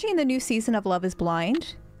 So I'm watching the new season of Love is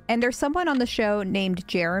Blind, and there's someone on the show named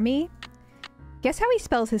Jeremy. Guess how he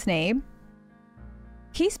spells his name?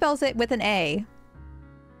 He spells it with an A.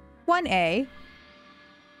 One A.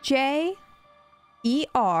 J-E-R-A-M-E-Y.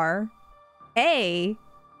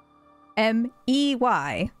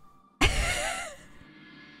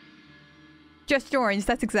 Just orange,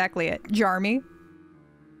 that's exactly it. Jarmy.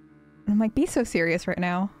 I'm like, be so serious right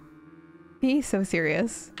now. Be so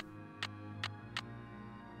serious.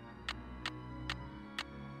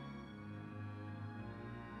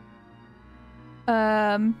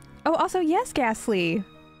 Oh, also, yes, Ghastly.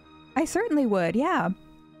 I certainly would, yeah.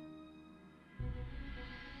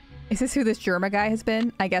 Is this who this Germa guy has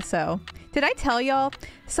been? I guess so. Did I tell y'all?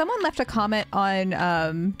 Someone left a comment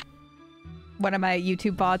on one of my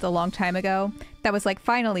YouTube VODs a long time ago that was like,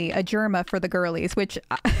 finally, a Germa for the girlies, which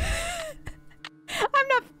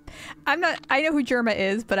I'm not, I know who Germa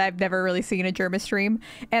is, but I've never really seen a Germa stream.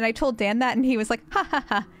 And I told Dan that and he was like, ha ha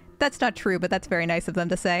ha, that's not true, but that's very nice of them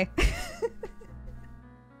to say.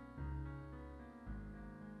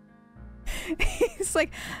 He's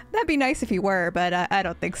like, that'd be nice if you were, but I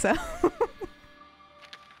don't think so.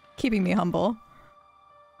 Keeping me humble.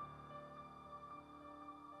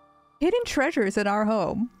 Hidden treasures in our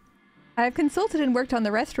home. I have consulted and worked on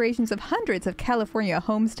the restorations of hundreds of California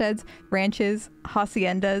homesteads, ranches,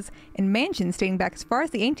 haciendas, and mansions dating back as far as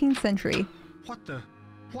the 18th century. What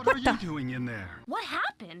are you doing in there? What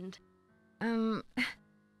happened?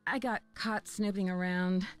 I got caught snooping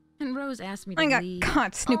around. And Rose asked me to leave. I got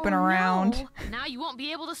caught snooping around. No. Now you won't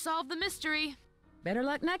be able to solve the mystery. Better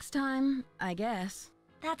luck next time, I guess.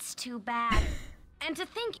 That's too bad. And to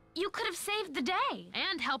think you could have saved the day.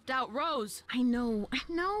 And helped out Rose. I know.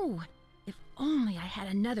 If only I had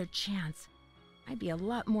another chance. I'd be a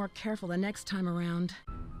lot more careful the next time around.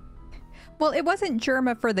 Well, it wasn't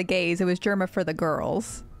Germa for the gays, it was Germa for the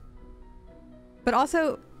girls. But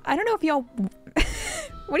also, I don't know if y'all...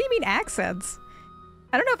 What do you mean accents?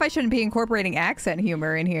 I don't know if I shouldn't be incorporating accent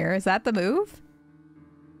humor in here. Is that the move?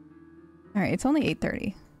 Alright, it's only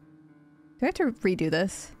 8:30. Do I have to redo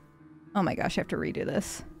this? Oh my gosh, I have to redo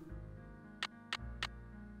this.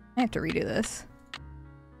 I have to redo this.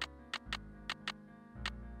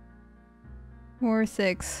 4,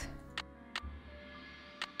 6.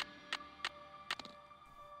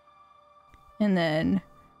 And then,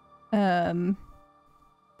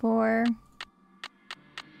 4,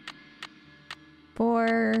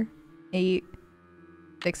 8,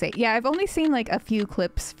 6, 8. Yeah, I've only seen like a few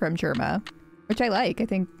clips from Germa, which I like. I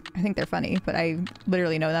think they're funny, but I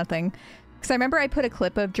literally know nothing. Because I remember I put a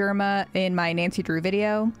clip of Germa in my Nancy Drew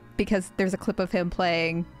video because there's a clip of him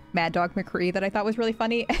playing Mad Dog McCree that I thought was really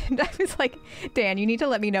funny, and I was like, Dan, you need to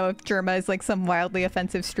let me know if Germa is like some wildly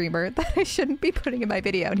offensive streamer that I shouldn't be putting in my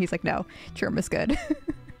video. And he's like, no, Germa's good.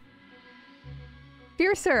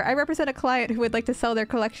 Dear sir, I represent a client who would like to sell their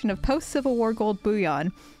collection of post-Civil War gold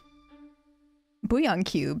bullion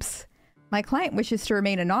cubes. My client wishes to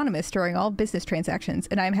remain anonymous during all business transactions,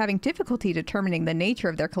 and I'm having difficulty determining the nature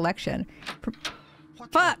of their collection.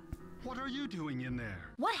 Fuck! What are you doing in there?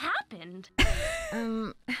 What happened?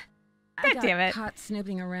 I damn it. got caught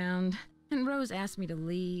snooping around, and Rose asked me to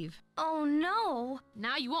leave. Oh no.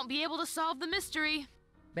 Now you won't be able to solve the mystery.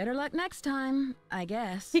 Better luck next time, I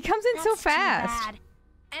guess. He comes in so That's too fast. bad.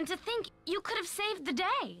 And to think you could have saved the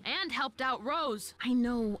day. And helped out Rose. I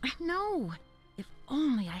know. If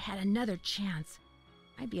only I had another chance.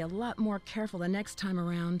 I'd be a lot more careful the next time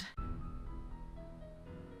around.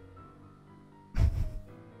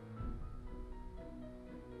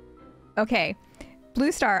 Okay.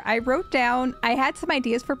 Blue Star, I wrote down, I had some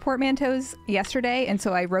ideas for portmanteaus yesterday, and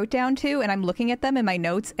so I wrote down 2, and I'm looking at them in my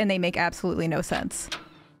notes, and they make absolutely no sense.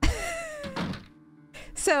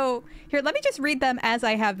 So, here, let me just read them as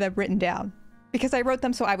I have them written down, because I wrote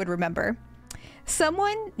them so I would remember.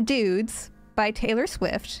 Someone Dudes by Taylor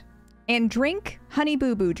Swift, and Drink Honey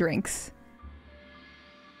Boo Boo Drinks.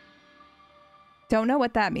 Don't know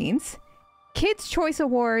what that means. Kids' Choice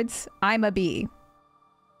Awards, I'm a Bee.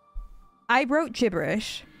 I wrote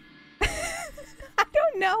gibberish. I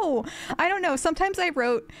don't know. Sometimes I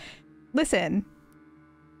wrote, listen.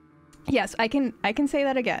 Yes, I can say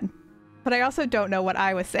that again. But I also don't know what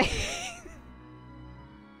I was saying.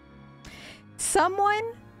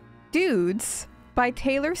 Someone Dudes by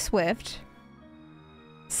Taylor Swift.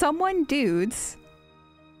 Someone Dudes.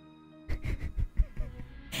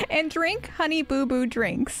 And Drink Honey Boo Boo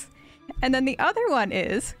Drinks. And then the other one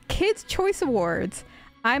is Kids' Choice Awards.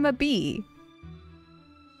 I'm a Bee.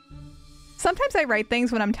 Sometimes I write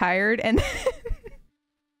things when I'm tired and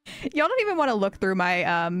y'all don't even want to look through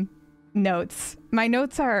my notes. My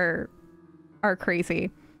notes are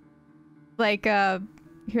crazy. Like here,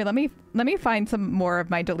 let me find some more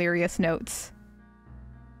of my delirious notes.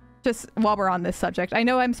 Just while we're on this subject. I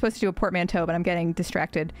know I'm supposed to do a portmanteau, but I'm getting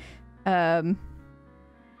distracted. Here's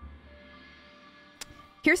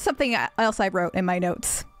something else I wrote in my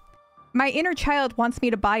notes. My inner child wants me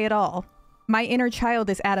to buy it all. My inner child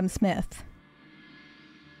is Adam Smith.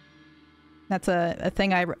 That's a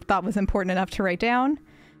thing I thought was important enough to write down.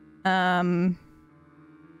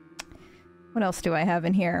 What else do I have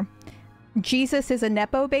in here? Jesus is a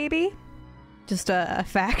Nepo baby. Just a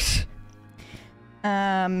fact.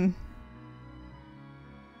 What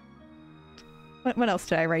else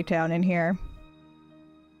did I write down in here?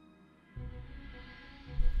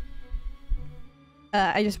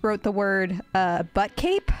 I just wrote the word butt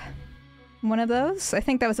cape. One of those. I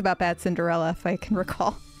think that was about Bad Cinderella, if I can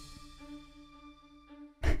recall.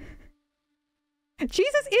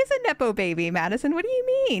 Jesus is a Nepo baby, Madison. What do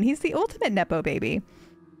you mean? He's the ultimate Nepo baby.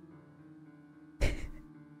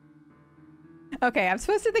 Okay, I'm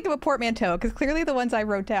supposed to think of a portmanteau, because clearly the ones I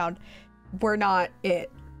wrote down were not it.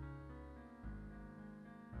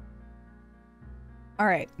 All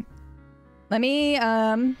right. Let me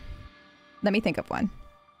think of one.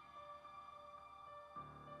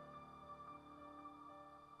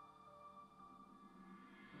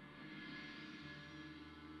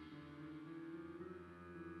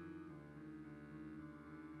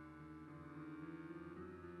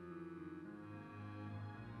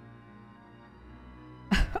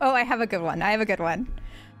 Oh, I have a good one.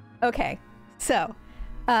 Okay, so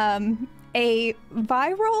a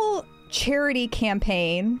viral charity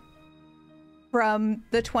campaign from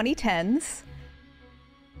the 2010s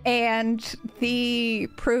and a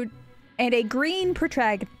green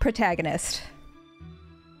protagonist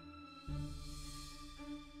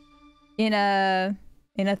in a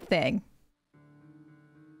thing.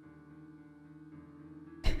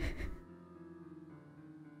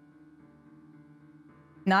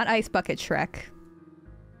 Not Ice Bucket Shrek.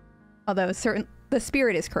 Although the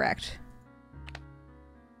spirit is correct.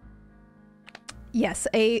 Yes,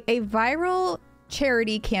 a viral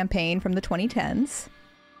charity campaign from the 2010s.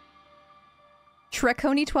 Shrek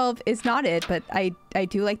Coney 12 is not it, but I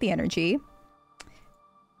do like the energy.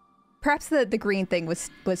 Perhaps the green thing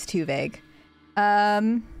was too vague.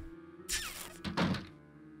 I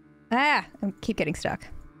keep getting stuck.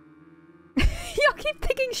 Y'all keep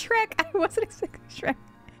thinking Shrek. I wasn't expecting Shrek.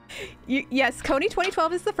 Yes, Coney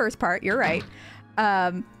 2012 is the first part. You're right.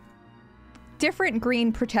 Different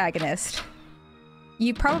green protagonist.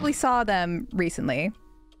 You probably saw them recently.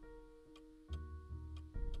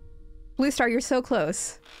 Blue Star, you're so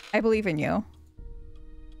close. I believe in you.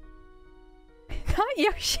 Not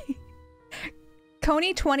Yoshi.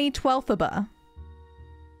 Coney 2012aba.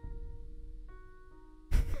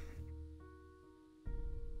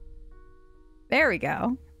 There we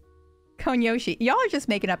go. Cone Yoshi. Y'all are just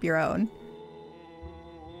making up your own.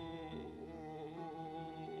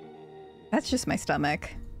 That's just my stomach.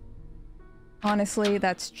 Honestly,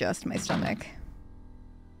 that's just my stomach.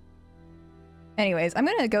 Anyways, I'm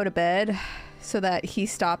gonna go to bed so that he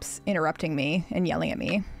stops interrupting me and yelling at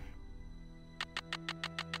me.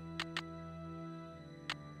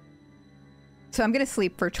 So I'm gonna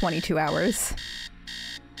sleep for 22 hours.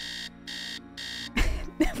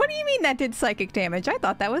 What do you mean that did psychic damage? I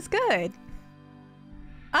thought that was good.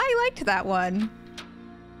 I liked that one.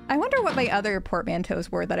 I wonder what my other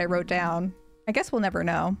portmanteaus were that I wrote down. I guess we'll never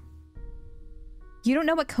know. You don't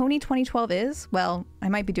know what Kony 2012 is? Well, I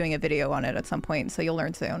might be doing a video on it at some point, so you'll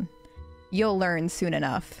learn soon. You'll learn soon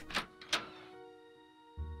enough.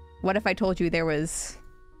 What if I told you there was...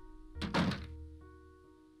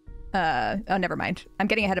 oh, never mind. I'm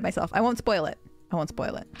getting ahead of myself. I won't spoil it. I won't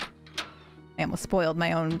spoil it. I almost spoiled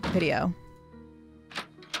my own video.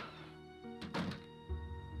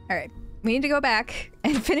 Alright. We need to go back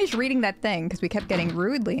and finish reading that thing, because we kept getting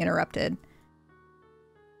rudely interrupted.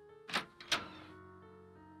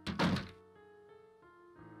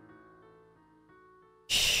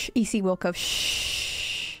 Shh, E.C. Wilco,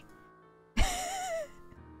 shh.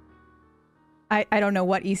 I don't know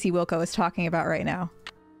what E.C. Wilco is talking about right now.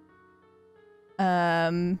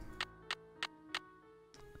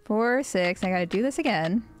 4, 6, I gotta do this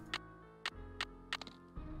again.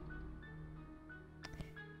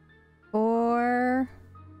 4...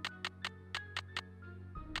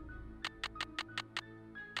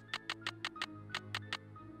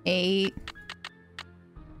 8...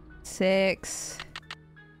 6...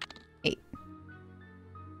 8.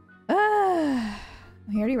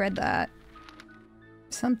 We already read that.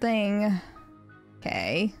 Something...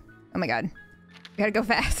 Okay. Oh my god. We gotta go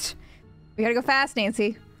fast. We gotta go fast, Nancy.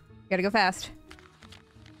 We gotta go fast.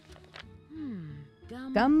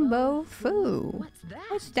 Gumbo foo.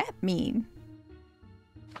 What's that mean?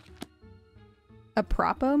 A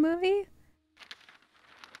Propo movie?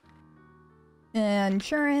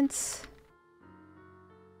 Insurance.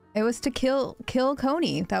 It was to kill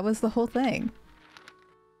Kony. That was the whole thing.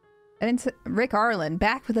 I didn't say Rick Arlen,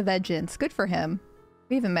 back with a vengeance. Good for him.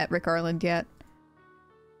 We haven't met Rick Arlen yet.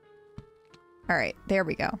 Alright, there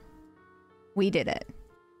we go. We did it.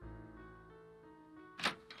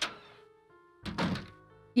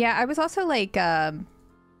 Yeah, I was also like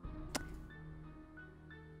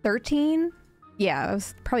 13. Yeah, I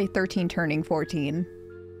was probably 13 turning 14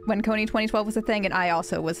 when Kony 2012 was a thing, and I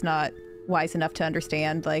also was not wise enough to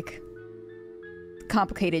understand like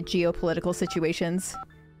complicated geopolitical situations.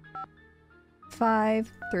 5,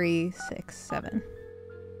 3, 6, 7.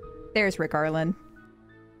 There's Rick Arlen.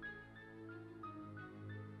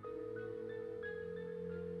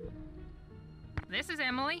 This is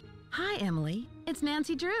Emily. Hi, Emily. It's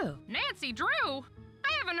Nancy Drew. Nancy Drew? I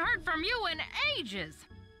haven't heard from you in ages.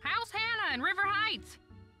 How's Hannah in River Heights?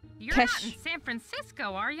 You're not in San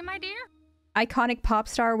Francisco, are you, my dear? Iconic pop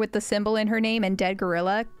star with the symbol in her name and dead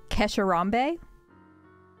gorilla, Kesha Rambe.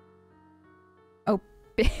 Oh,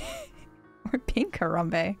 or Pink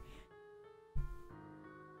Harambe.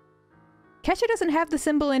 Kesha doesn't have the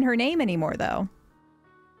symbol in her name anymore, though.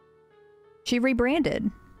 She rebranded.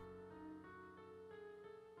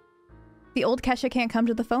 The old Kesha can't come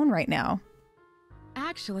to the phone right now.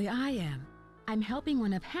 Actually, I am. I'm helping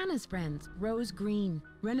one of Hannah's friends, Rose Green,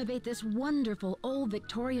 renovate this wonderful old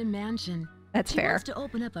Victorian mansion. That's fair. She wants to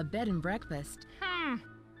open up a bed and breakfast.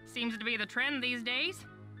 Seems to be the trend these days.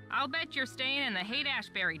 I'll bet you're staying in the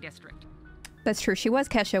Haight-Ashbury district. That's true. She was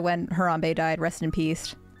Kesha when Harambe died. Rest in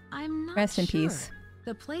peace. I'm not Rest in sure. peace.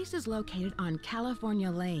 The place is located on California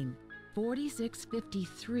Lane.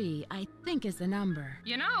 4653, I think, is the number.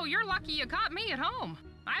 You know, you're lucky you caught me at home.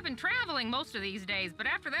 I've been traveling most of these days, but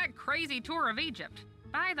after that crazy tour of Egypt.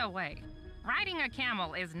 By the way, riding a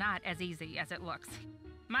camel is not as easy as it looks.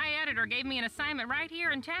 My editor gave me an assignment right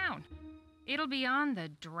here in town. It'll be on the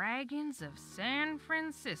Dragons of San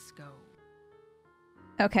Francisco.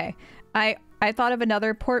 Okay. I thought of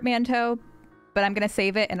another portmanteau, but I'm going to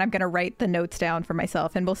save it and I'm going to write the notes down for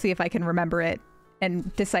myself, and we'll see if I can remember it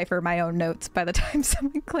and decipher my own notes by the time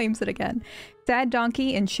someone claims it again. Sad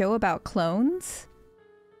Donkey in show about clones.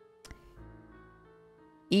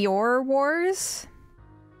 Eeyore Wars?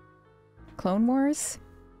 Clone Wars?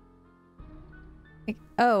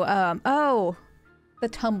 Oh, the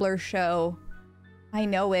Tumblr show. I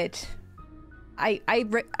know it.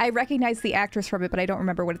 I recognize the actress from it, but I don't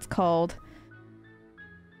remember what it's called.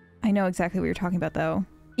 I know exactly what you're talking about, though.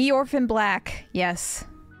 Eorphan Black. Yes.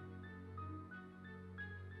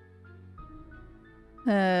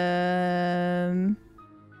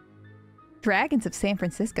 Dragons of San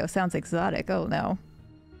Francisco sounds exotic. Oh no.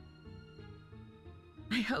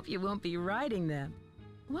 I hope you won't be riding them.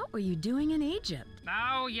 What were you doing in Egypt?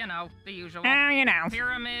 Oh, you know, the usual. You know.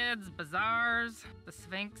 Pyramids, bazaars, the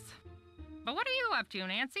Sphinx. But what are you up to,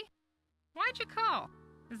 Nancy? Why'd you call?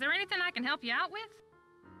 Is there anything I can help you out with?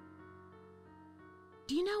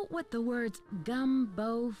 Do you know what the words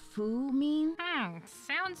gumbo foo mean?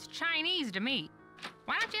 Sounds Chinese to me.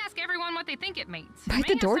 Why don't you ask everyone what they think it means? Why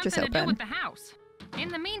the door just open? To do with the house. In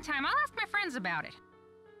the meantime, I'll ask my friends about it.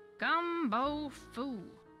 Gumbo foo.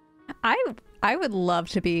 I would love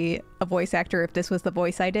to be a voice actor if this was the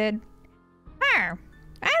voice I did. I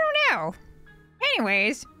don't know.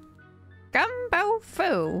 Anyways, Gumbo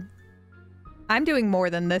foo. I'm doing more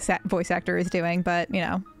than this voice actor is doing, but, you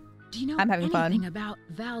know, do you know I'm having anything fun. About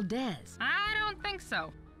Valdez? I don't think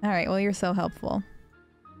so. All right, well, you're so helpful.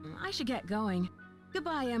 I should get going.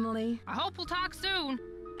 Goodbye, Emily. I hope we'll talk soon.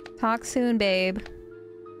 Talk soon, babe.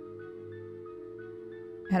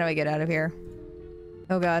 How do I get out of here?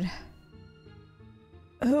 Oh, God.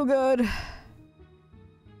 Oh, God.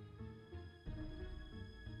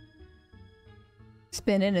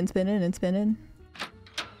 Spinning and spinning and spinning.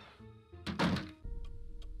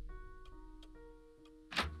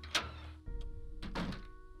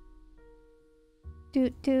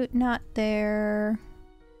 Doot doot, not there.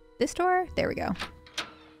 This door? There we go.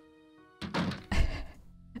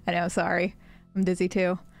 I know, sorry. I'm dizzy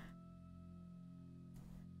too.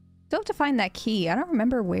 Still have to find that key. I don't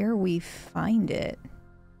remember where we find it.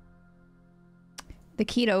 The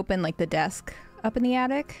key to open, like, the desk up in the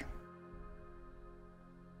attic.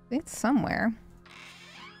 It's somewhere.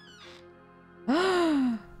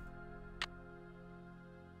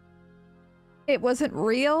 It wasn't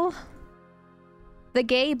real? The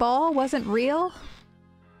gay ball wasn't real?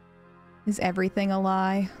 Is everything a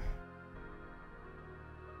lie?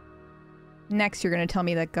 Next, you're gonna tell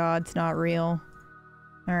me that God's not real.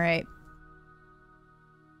 Alright.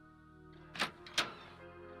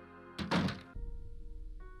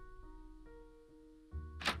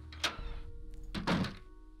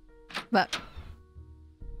 But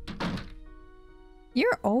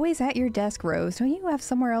you're always at your desk, Rose. Don't you have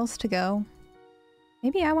somewhere else to go?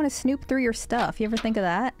 Maybe I want to snoop through your stuff. You ever think of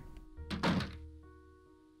that?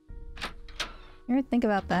 You ever think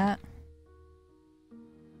about that?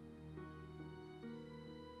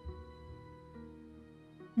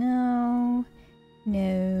 No.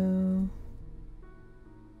 No.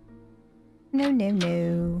 No, no,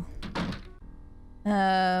 no.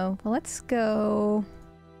 Well, let's go.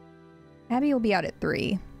 Abby will be out at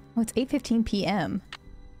 3. Oh, it's 8:15 p.m.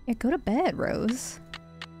 Yeah, go to bed, Rose.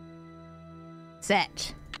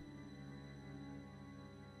 Set.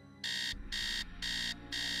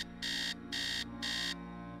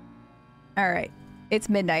 Alright. It's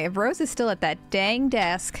midnight. If Rose is still at that dang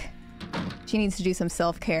desk, she needs to do some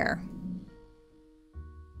self-care.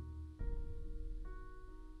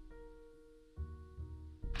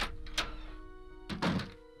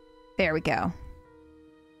 There we go.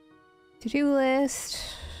 To-do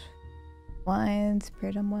list. Blinds,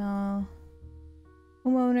 prepared them well.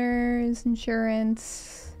 Homeowners,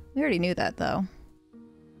 insurance. We already knew that, though.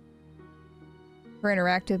 Her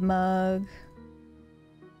interactive mug.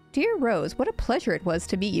 Dear Rose, what a pleasure it was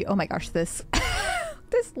to meet you. Oh my gosh, this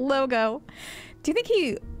this logo. Do you think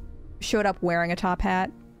he showed up wearing a top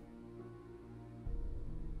hat?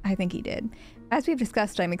 I think he did. As we've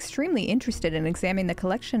discussed, I'm extremely interested in examining the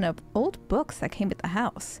collection of old books that came with the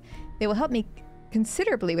house. They will help me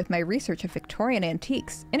considerably with my research of Victorian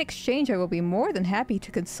antiques. In exchange, I will be more than happy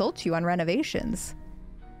to consult you on renovations.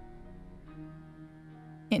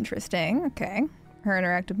 Interesting. Okay. Her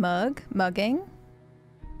interactive mug. Mugging.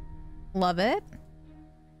 Love it.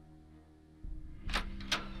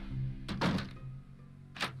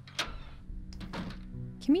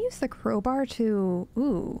 Can we use the crowbar to...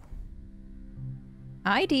 Ooh.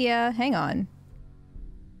 Idea. Hang on.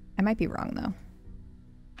 I might be wrong, though.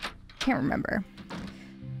 Can't remember.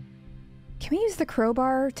 Can we use the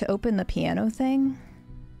crowbar to open the piano thing?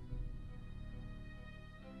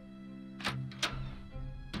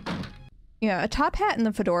 Yeah, a top hat and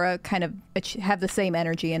the fedora kind of have the same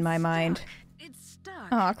energy in my mind. It's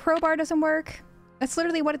stuck. Aw, crowbar doesn't work. That's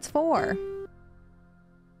literally what it's for.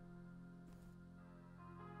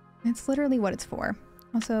 It's literally what it's for.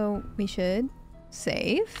 Also, we should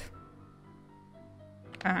save.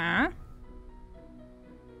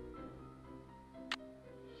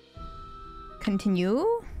 Continue.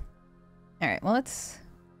 Alright, well, let's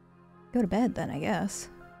go to bed then, I guess.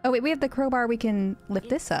 Oh, wait, we have the crowbar. We can lift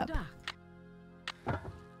this up.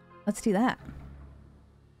 Let's do that.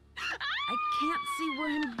 I can't see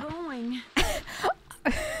where I'm going.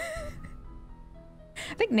 I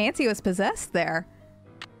think Nancy was possessed there.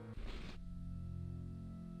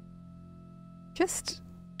 Just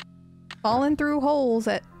falling through holes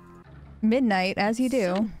at midnight, as you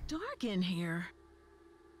do. So dark in here.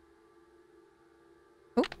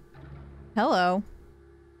 Oh, hello.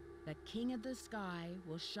 The king of the sky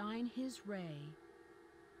will shine his ray.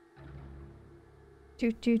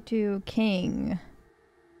 King.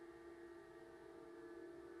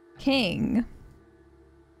 King.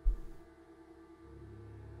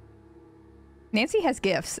 Nancy has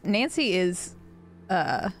gifts. Nancy is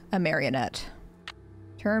a marionette.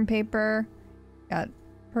 Term paper. Got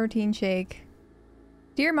protein shake.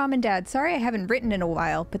 Dear Mom and Dad, sorry I haven't written in a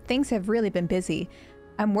while, but things have really been busy.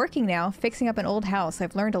 I'm working now, fixing up an old house.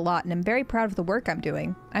 I've learned a lot and I'm very proud of the work I'm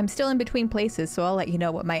doing. I'm still in between places, so I'll let you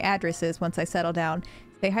know what my address is once I settle down.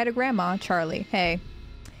 Say hi to Grandma, Charlie. Hey.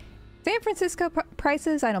 San Francisco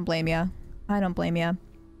prices? I don't blame ya. I don't blame ya.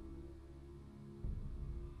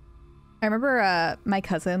 I remember my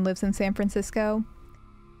cousin lives in San Francisco,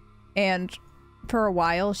 and for a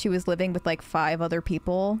while she was living with like 5 other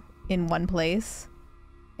people in one place,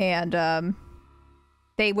 and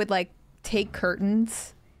they would like take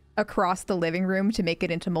curtains across the living room to make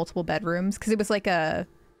it into multiple bedrooms, because it was like I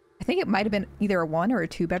think it might have been either a 1 or a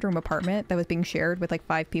 2-bedroom apartment that was being shared with like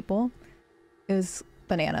 5 people. It was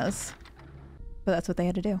bananas, but that's what they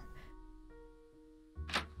had to do.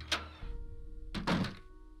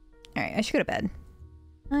 Alright, I should go to bed.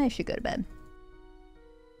 I should go to bed.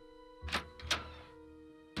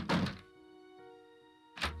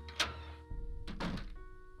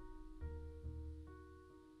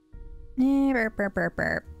 Burp, burp, burp,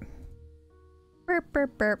 burp. Burp,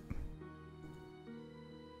 burp, burp.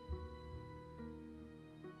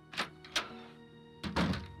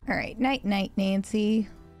 Alright, night, night, Nancy.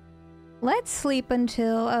 Let's sleep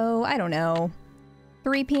until, oh, I don't know,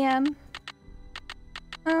 3 p.m.?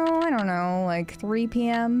 Oh, I don't know, like 3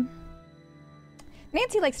 p.m.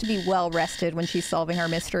 Nancy likes to be well rested when she's solving her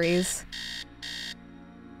mysteries.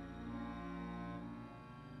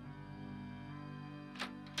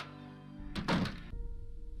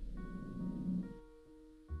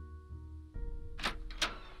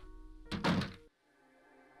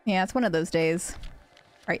 Yeah, it's one of those days.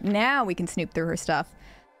 Alright, now we can snoop through her stuff.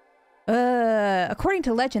 According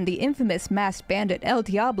to legend, the infamous masked bandit El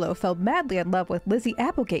Diablo fell madly in love with Lizzie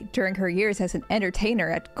Applegate during her years as an entertainer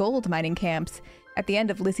at gold mining camps. At the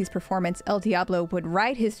end of Lizzie's performance, El Diablo would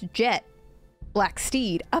ride his jet, Black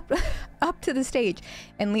Steed, up to the stage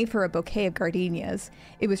and leave her a bouquet of gardenias.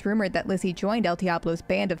 It was rumored that Lizzie joined El Diablo's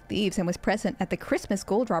band of thieves and was present at the Christmas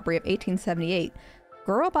gold robbery of 1878.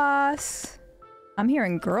 Girl boss. I'm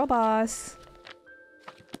hearing girl boss.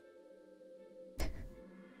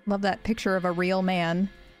 Love that picture of a real man.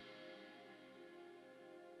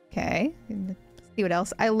 Okay. Let's see what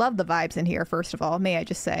else. I love the vibes in here, first of all, may I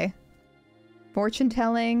just say. Fortune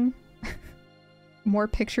telling. More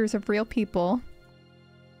pictures of real people.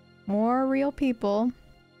 More real people.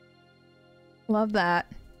 Love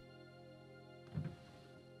that.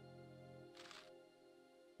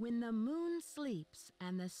 When the moon sleeps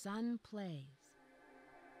and the sun plays.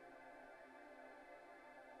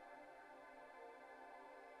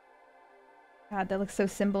 God, that looks so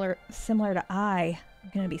similar to I. I'm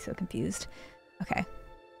gonna be so confused. Okay.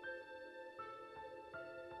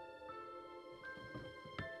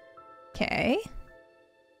 Okay.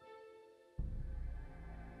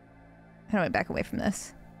 How do I back away from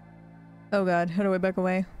this? Oh god, how do I back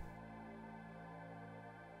away?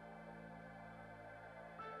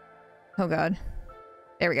 Oh god.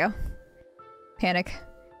 There we go. Panic.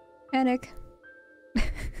 Panic.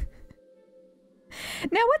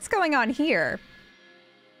 Now what's going on here?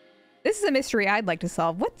 This is a mystery I'd like to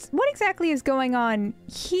solve. What exactly is going on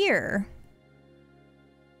here?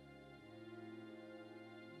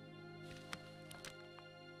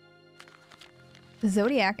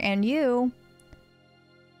 Zodiac and you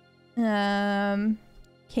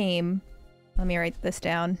came. Let me write this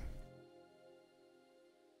down.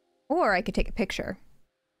 Or I could take a picture.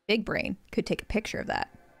 Big brain could take a picture of that.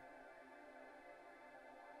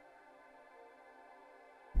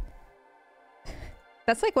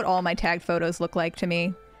 That's like what all my tagged photos look like to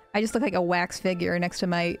me. I just look like a wax figure next to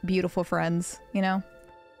my beautiful friends, you know?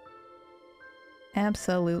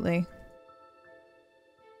 Absolutely.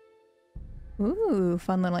 Ooh,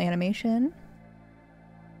 fun little animation.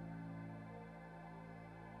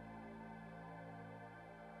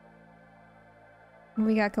 What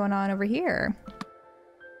we got going on over here?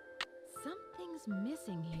 Something's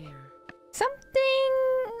missing here.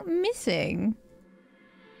 Something missing?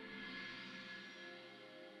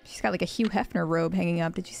 She's got like a Hugh Hefner robe hanging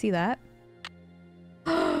up. Did you see that?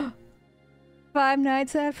 Five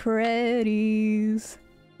Nights at Freddy's.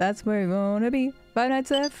 That's where you're gonna be. Five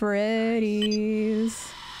Nights at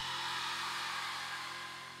Freddy's.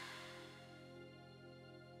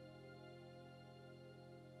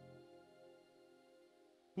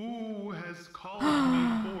 Who has called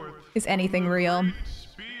me forth? Is anything real?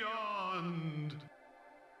 Beyond.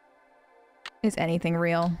 Is anything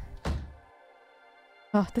real?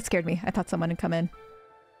 Oh, that scared me. I thought someone had come in.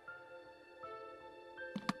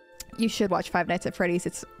 You should watch Five Nights at Freddy's.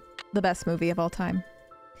 It's the best movie of all time.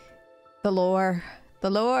 The lore.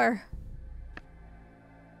 The lore.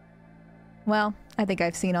 Well, I think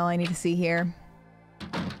I've seen all I need to see here.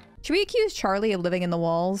 Should we accuse Charlie of living in the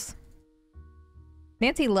walls?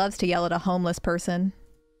 Nancy loves to yell at a homeless person.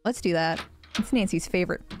 Let's do that. It's Nancy's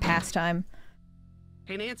favorite pastime.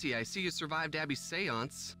 Hey Nancy, I see you survived Abby's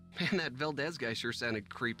seance. Man, that Valdez guy sure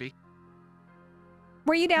sounded creepy.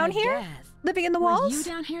 Were you down here? Living in the walls? Were you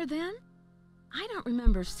down here then? I don't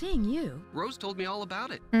remember seeing you. Rose told me all about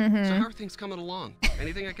it. Mm-hmm. So how are things coming along?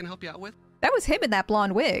 Anything I can help you out with? That was him in that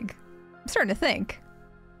blonde wig. I'm starting to think.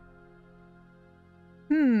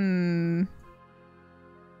 Can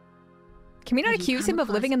we not accuse him of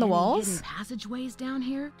living in the walls? Hidden passageways down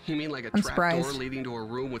here? You mean like a trapdoor leading to a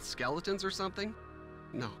room with skeletons or something?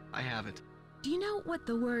 No, I haven't. Do you know what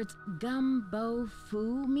the words gumbo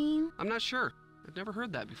foo mean? I'm not sure. I've never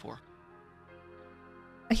heard that before.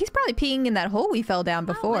 He's probably peeing in that hole we fell down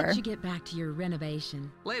before. I'll let you get back to your renovation.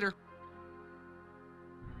 Later.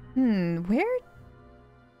 Where?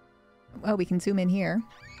 Oh, we can zoom in here.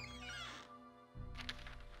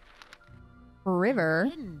 River.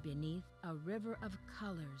 Hidden beneath a river of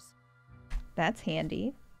colors. That's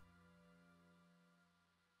handy.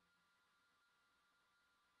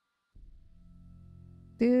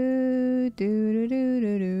 Do do do do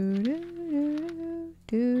do do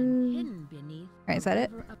do. Hidden beneath. All right, is that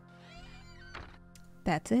it?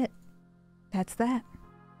 That's it. That's that.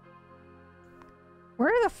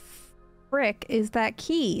 Where the frick is that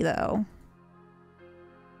key, though?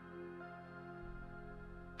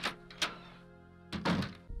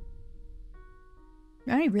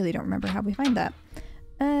 I really don't remember how we find that.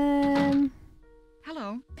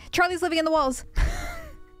 Hello. Charlie's living in the walls.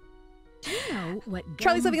 Do you know what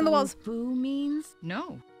Charlie's living in the walls. Foo means?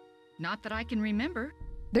 No, not that I can remember.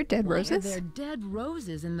 They're dead roses? They're dead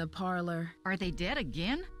roses in the parlor. Are they dead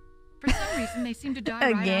again? For some reason, they seem to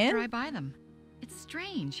die right after I buy them. It's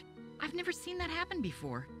strange. I've never seen that happen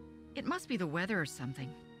before. It must be the weather or something.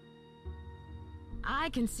 I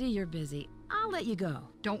can see you're busy. I'll let you go.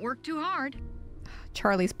 Don't work too hard.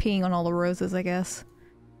 Charlie's peeing on all the roses, I guess.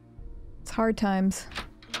 It's hard times.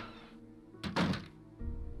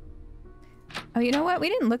 Oh, you know what? We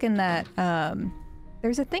didn't look in that,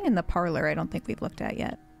 there's a thing in the parlor I don't think we've looked at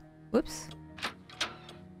yet. Whoops.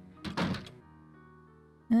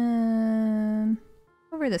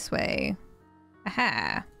 Over this way.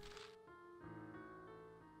 Aha.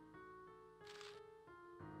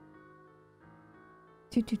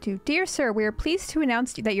 Dear sir, we are pleased to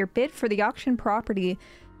announce that your bid for the auction property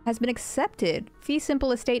has been accepted. Fee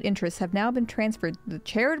simple estate interests have now been transferred to the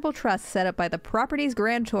charitable trust set up by the property's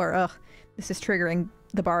grantor. Ugh, this is triggering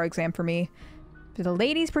the bar exam for me. To the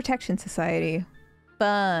Ladies Protection Society.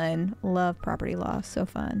 Fun. Love property law. So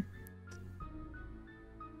fun.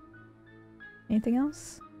 Anything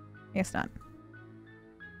else? I guess not.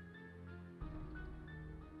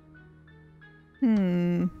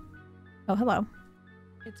 Oh, hello.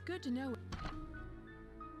 It's good to know.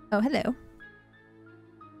 Oh, hello.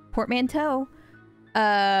 Portmanteau.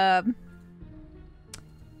 A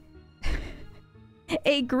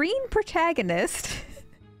green protagonist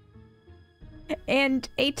and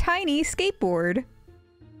a tiny skateboard.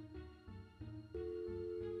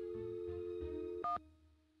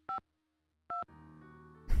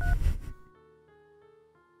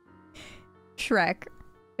 Shrek.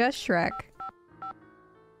 Just Shrek.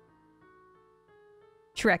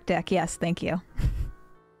 Shrek deck, yes, thank you.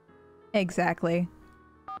 Exactly.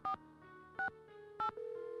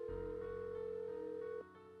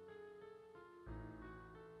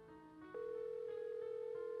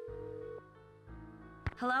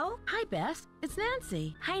 Hello? Hi, Bess. It's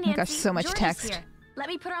Nancy. Hi, Nancy. Oh my gosh, so much George text. Is here. Let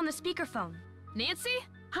me put her on the speakerphone. Nancy?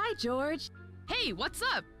 Hi, George. Hey, what's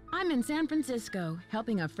up? I'm in San Francisco,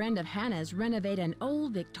 helping a friend of Hannah's renovate an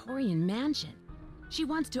old Victorian mansion. She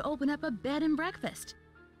wants to open up a bed and breakfast.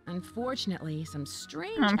 Unfortunately, some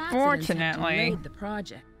strange accidents have delayed the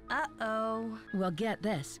project. Uh-oh. Well, get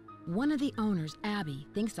this. One of the owners, Abby,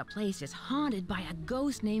 thinks the place is haunted by a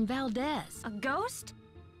ghost named Valdez. A ghost?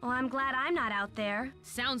 Well, I'm glad I'm not out there.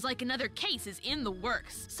 Sounds like another case is in the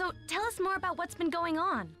works. So tell us more about what's been going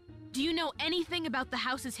on. Do you know anything about the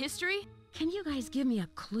house's history? Can you guys give me a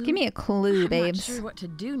clue? Give me a clue, babes. I'm not sure what to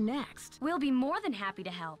do next. We'll be more than happy to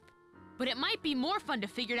help. But it might be more fun to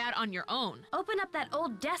figure it out on your own. Open up that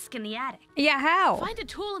old desk in the attic. Yeah, how? Find a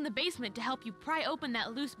tool in the basement to help you pry open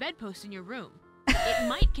that loose bedpost in your room. It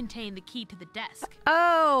might contain the key to the desk.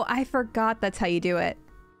 Oh, I forgot that's how you do it.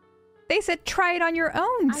 They said try it on your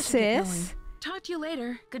own, sis. Talk to you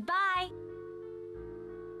later. Goodbye.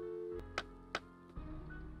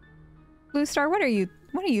 Blue Star, what are you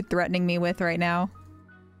threatening me with right now?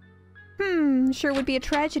 Sure would be a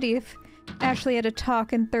tragedy if Ashley had to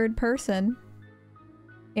talk in third person.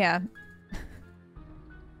 Yeah.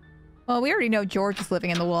 Well, we already know George is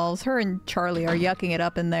living in the walls. Her and Charlie are yucking it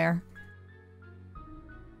up in there.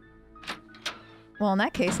 Well, in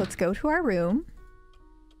that case, let's go to our room.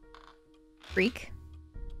 Freak.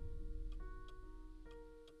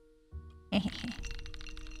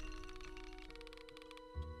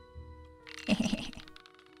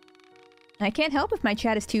 I can't help if my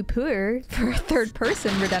chat is too poor for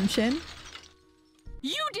third-person redemption.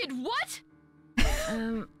 You did what?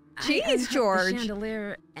 Jeez, George. The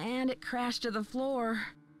chandelier and it crashed to the floor.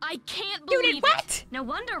 I can't believe You did what? No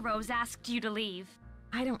wonder Rose asked you to leave.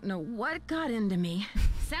 I don't know what got into me.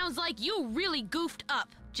 Sounds like you really goofed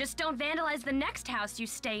up. Just don't vandalize the next house you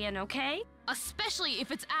stay in, okay? Especially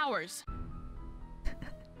if it's ours.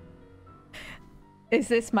 Is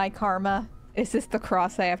this my karma? Is this the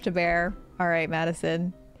cross I have to bear? All right,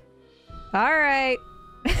 Madison. All right.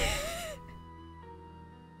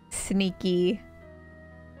 Sneaky.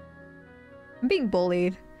 I'm being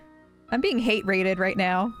bullied. I'm being hate-rated right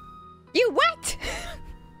now. You what?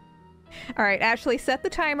 All right, Ashley, set the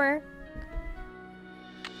timer.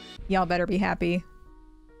 Y'all better be happy.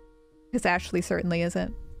 Because Ashley certainly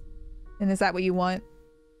isn't. And is that what you want?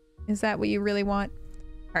 Is that what you really want?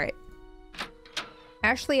 All right.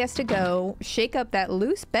 Ashley has to go shake up that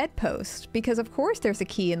loose bedpost because of course there's a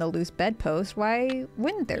key in the loose bedpost. Why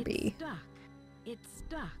wouldn't there be? Stuck. It's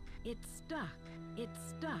stuck. It's stuck. It's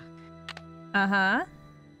stuck. Uh-huh.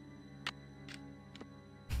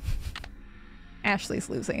 Ashley's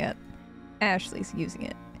losing it. Ashley's using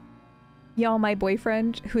it. Y'all, my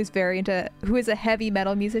boyfriend, who is a heavy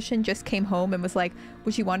metal musician, just came home and was like,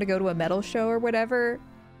 would you want to go to a metal show or whatever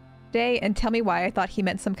day? And tell me why I thought he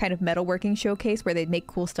meant some kind of metalworking showcase where they'd make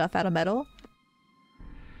cool stuff out of metal.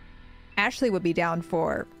 Ashley would be down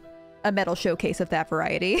for a metal showcase of that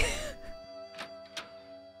variety.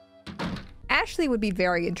 Ashley would be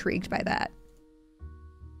very intrigued by that.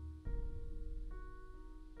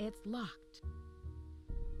 It's locked.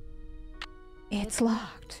 It's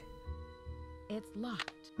locked. It's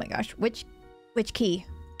locked. Oh my gosh, which key?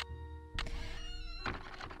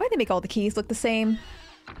 Why'd they make all the keys look the same?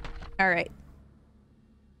 All right.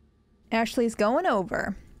 Ashley's going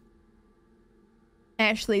over.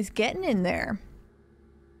 Ashley's getting in there.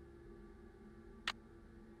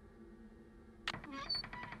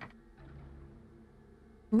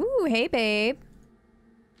 Ooh, hey, babe.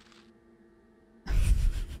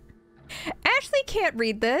 Ashley can't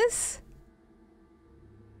read this.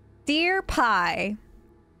 Dear Pie,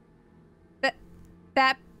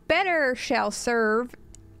 that better shall serve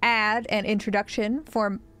add an introduction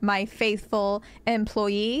for my faithful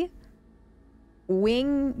employee,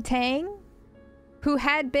 Wing Tang, who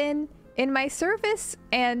had been in my service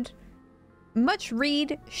and much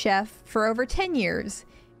read chef for over 10 years.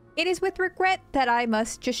 It is with regret that I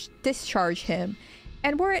must just discharge him,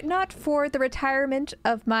 and were it not for the retirement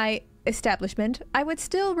of my establishment, I would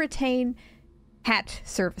still retain hat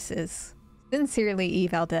services. Sincerely, E.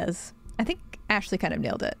 Valdez. I think Ashley kind of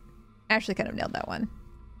nailed it. Ashley kind of nailed that one.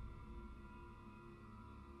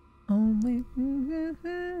 Only. Is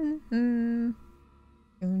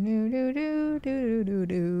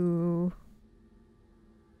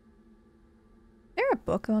there a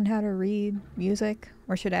book on how to read music?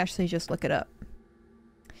 Or should Ashley just look it up?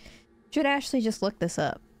 Should Ashley just look this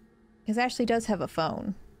up? Because Ashley does have a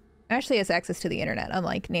phone. Ashley has access to the internet,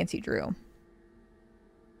 unlike Nancy Drew.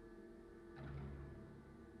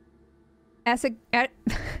 Acid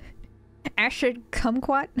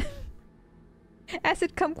kumquat?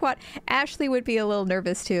 Acid kumquat. Ashley would be a little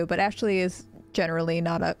nervous too, but Ashley is generally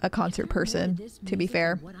not a concert person, to be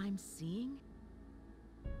fair. What I'm seeing?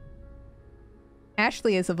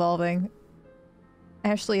 Ashley is evolving.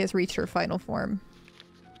 Ashley has reached her final form.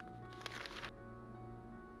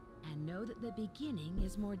 And know that the beginning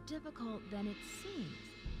is more difficult than it seems.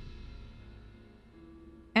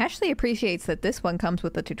 Ashley appreciates that this one comes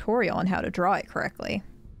with a tutorial on how to draw it correctly.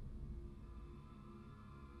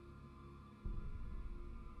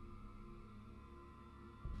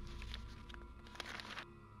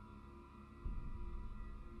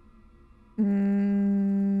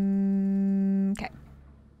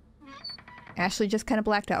 Ashley just kind of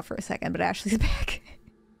blacked out for a second, but Ashley's back.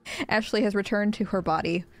 Ashley has returned to her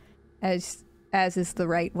body, as is the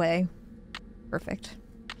right way. Perfect.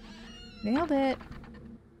 Nailed it.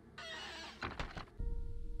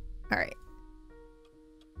 Alright.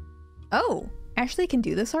 Oh! Ashley can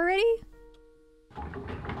do this already?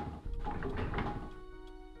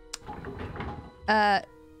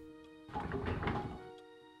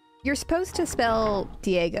 You're supposed to spell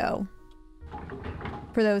Diego.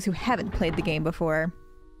 For those who haven't played the game before.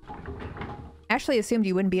 Ashley assumed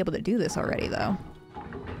you wouldn't be able to do this already, though.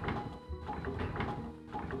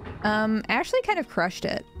 Ashley kind of crushed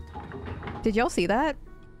it. Did y'all see that?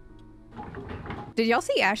 Did y'all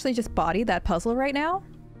see Ashley just body that puzzle right now?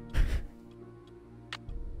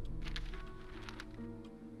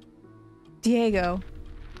 Diego.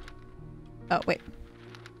 Oh, wait.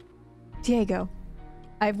 Diego.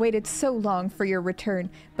 I've waited so long for your return,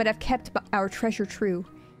 but I've kept our treasure true.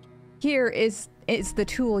 Here is the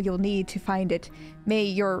tool you'll need to find it. May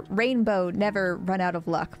your rainbow never run out of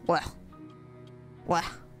luck. Well. Well.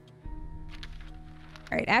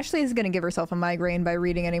 Alright, Ashley is gonna give herself a migraine by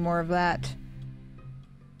reading any more of that.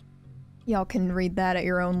 Y'all can read that at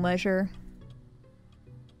your own leisure.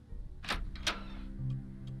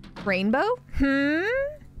 Rainbow?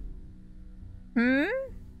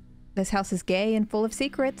 This house is gay and full of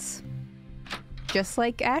secrets. Just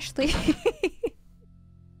like Ashley.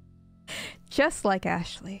 Just like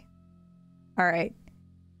Ashley. Alright.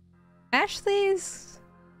 Ashley's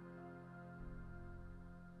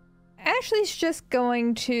just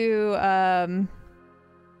going to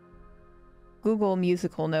Google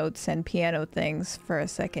musical notes and piano things for a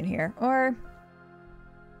second here. Or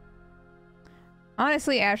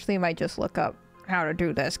honestly, Ashley might just look up how to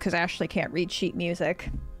do this because Ashley can't read sheet music.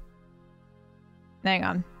 Hang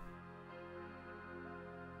on.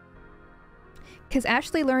 Because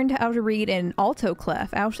Ashley learned how to read in alto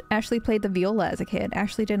clef. Ashley played the viola as a kid.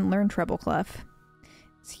 Ashley didn't learn treble clef.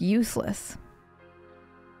 It's useless.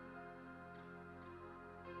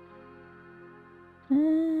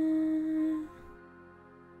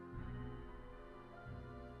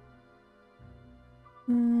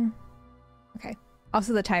 Okay.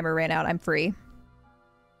 Also, the timer ran out. I'm free.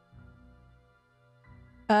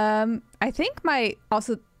 I think I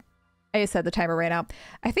just said the timer ran out.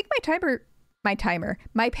 I think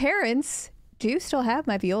my parents do still have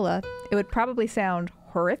my viola. It would probably sound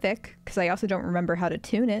horrific because I also don't remember how to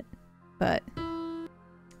tune it, but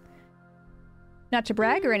not to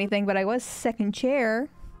brag or anything, but I was second chair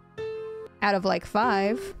out of like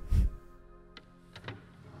 5.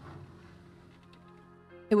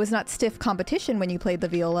 It was not stiff competition when you played the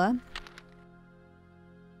viola.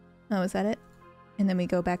 Oh, is that it? And then we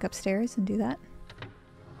go back upstairs and do that.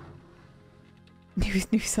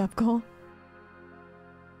 New sub goal.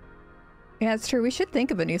 Yeah, it's true. We should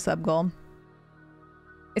think of a new sub goal.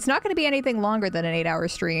 It's not going to be anything longer than an 8-hour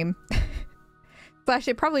stream. Slash,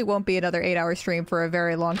 it probably won't be another 8-hour stream for a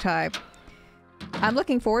very long time. I'm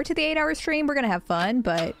looking forward to the 8-hour stream. We're going to have fun,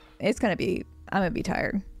 but it's going to be... I'm going to be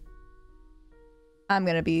tired. I'm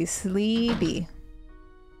going to be sleepy.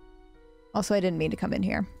 Also, I didn't mean to come in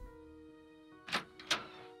here.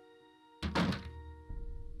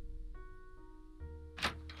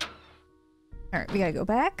 Alright, we gotta go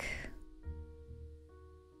back.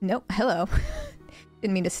 Nope, hello.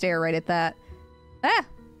 Didn't mean to stare right at that. Ah!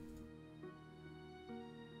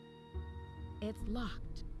 It's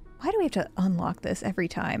locked. Why do we have to unlock this every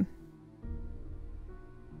time?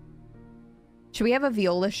 Should we have a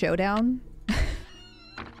viola showdown?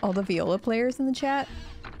 All the viola players in the chat?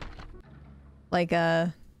 Like,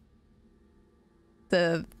 the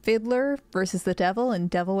fiddler versus the devil, and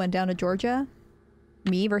devil went down to Georgia?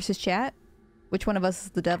 Me versus chat? Which one of us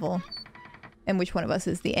is the devil? And which one of us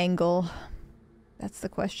is the angle? That's the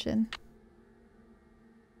question.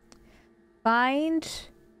 Find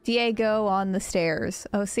Diego on the stairs.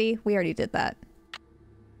 Oh, see? We already did that.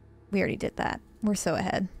 We already did that. We're so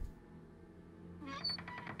ahead.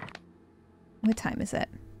 What time is it?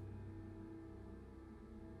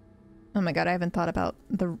 Oh my god, I haven't thought about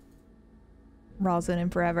the rosin in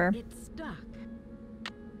forever. It's stuck.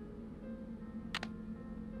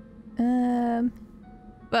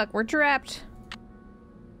 Look, we're trapped.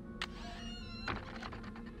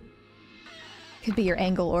 Could be your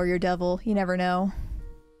angle or your devil. You never know.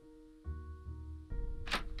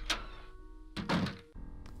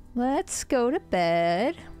 Let's go to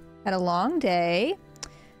bed. Had a long day.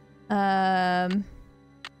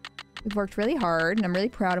 We've worked really hard, and I'm really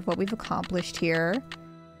proud of what we've accomplished here.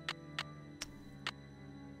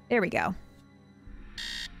 There we go.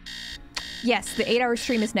 Yes, the 8-hour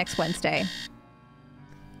stream is next Wednesday.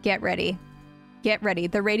 Get ready. Get ready.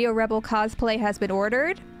 The Radio Rebel cosplay has been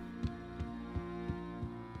ordered.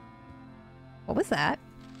 What was that?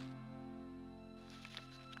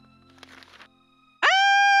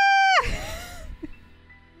 Ah!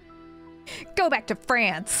 Go back to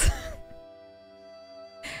France.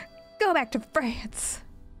 Go back to France.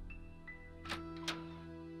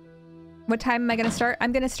 What time am I going to start?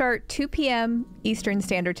 I'm going to start 2 p.m. Eastern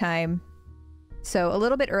Standard Time. So a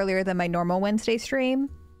little bit earlier than my normal Wednesday stream.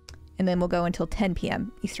 And then we'll go until 10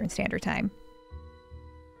 p.m. Eastern Standard Time.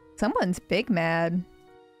 Someone's big mad.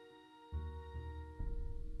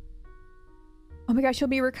 Oh my gosh, you'll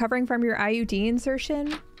be recovering from your IUD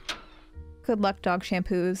insertion? Good luck, dog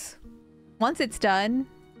shampoos. Once it's done,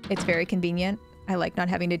 it's very convenient. I like not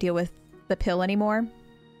having to deal with the pill anymore.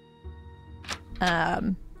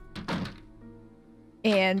 And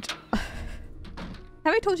have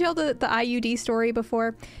I told you all the IUD story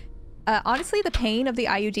before? Honestly, the pain of the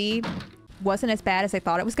IUD wasn't as bad as I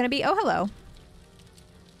thought it was going to be. Oh, hello.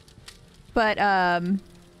 But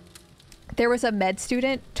there was a med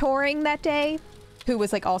student touring that day who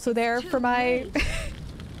was like also there for my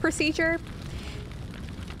procedure.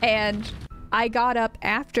 And I got up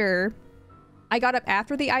after the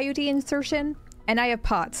IUD insertion, and I have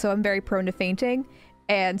POTS, so I'm very prone to fainting.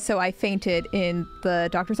 And so I fainted in the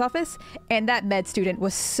doctor's office, and that med student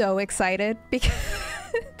was so excited because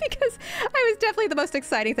I was definitely the most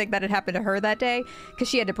exciting thing that had happened to her that day, because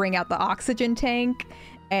she had to bring out the oxygen tank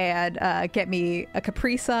and get me a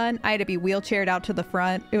Capri Sun. I had to be wheelchaired out to the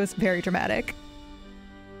front. It was very dramatic.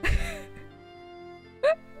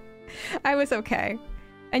 I was okay.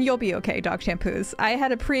 And you'll be okay, dog shampoos. I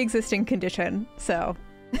had a pre-existing condition, so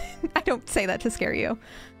I don't say that to scare you.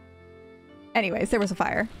 Anyways, there was a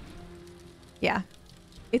fire. Yeah.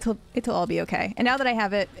 It'll all be okay. And now that I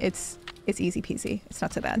have it, it's easy peasy. It's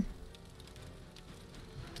not so bad.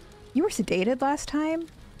 You were sedated last time?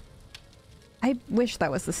 I wish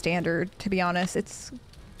that was the standard, to be honest. It's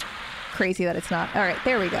crazy that it's not. All right,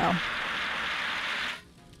 there we go.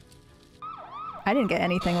 I didn't get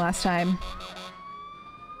anything last time.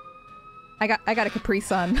 I got a Capri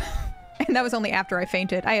Sun, and that was only after I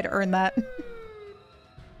fainted. I had to earn that.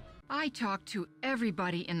 I talked to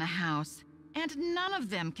everybody in the house, and none of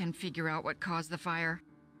them can figure out what caused the fire.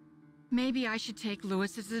 Maybe I should take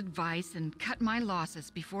Lewis's advice and cut my losses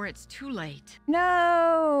before it's too late.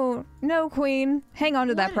 No, Queen. Hang on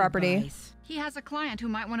to that property. Advice? He has a client who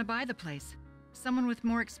might want to buy the place. Someone with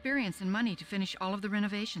more experience and money to finish all of the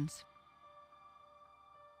renovations.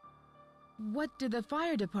 What did the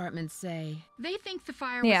fire department say? They think the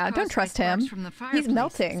fire was caused don't trust by him. From the fireplace, he's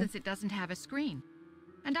melting. Since it doesn't have a screen.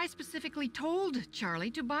 And I specifically told Charlie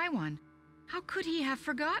to buy one. How could he have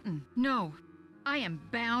forgotten? No, I am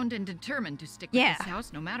bound and determined to stick with this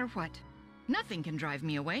house no matter what. Nothing can drive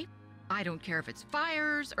me away. I don't care if it's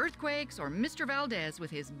fires, earthquakes, or Mr. Valdez with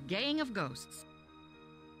his gang of ghosts.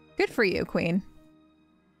 Good for you, Queen.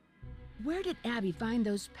 Where did Abby find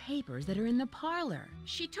those papers that are in the parlor?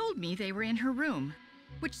 She told me they were in her room,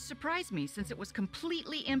 which surprised me since it was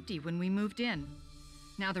completely empty when we moved in.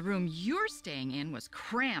 Now the room you're staying in was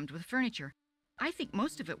crammed with furniture. I think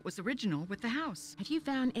most of it was original with the house. Have you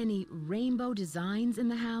found any rainbow designs in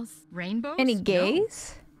the house? Rainbows? Any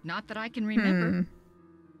gays? No, not that I can remember.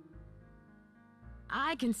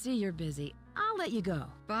 I can see you're busy. I'll let you go.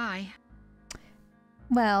 Bye.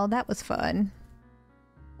 Well, that was fun.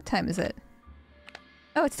 What time is it?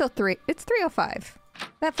 Oh, it's still 3. It's 3:05.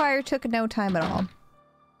 That fire took no time at all.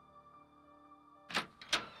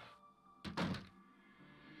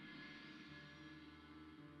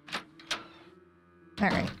 All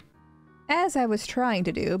right. As I was trying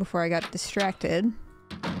to do before I got distracted.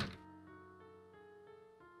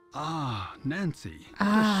 Ah, Nancy. What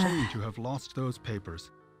a shame to have lost those papers.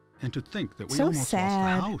 And to think that we almost lost the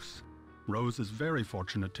house. Rose is very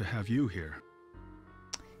fortunate to have you here.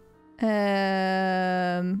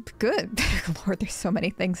 Good. Lord, there's so many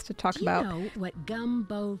things to talk about. Do you know what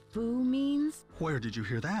gumbo foo means? Where did you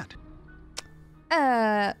hear that?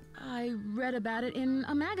 I read about it in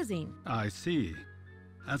a magazine. I see.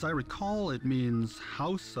 As I recall, it means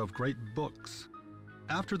House of Great Books.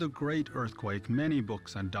 After the Great Earthquake, many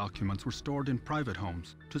books and documents were stored in private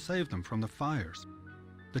homes to save them from the fires.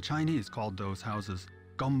 The Chinese called those houses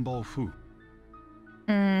gumbo fu.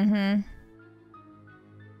 Mm-hmm.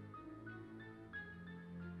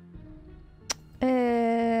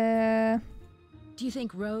 Do you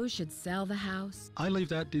think Rose should sell the house? I leave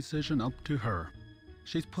that decision up to her.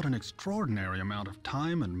 She's put an extraordinary amount of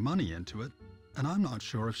time and money into it, and I'm not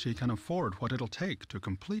sure if she can afford what it'll take to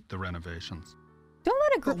complete the renovations. Don't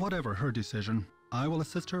let it But whatever her decision, I will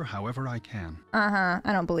assist her however I can. I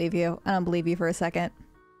don't believe you. I don't believe you for a second.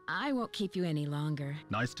 I won't keep you any longer.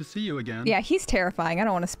 Nice to see you again. Yeah, he's terrifying. I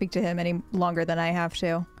don't want to speak to him any longer than I have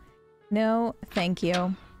to. No, thank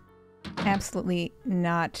you. Absolutely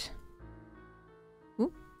not.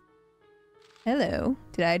 Ooh. Hello.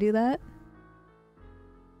 Did I do that?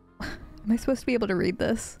 Am I supposed to be able to read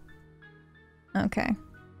this? Okay.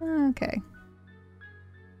 Okay.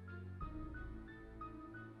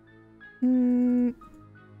 Do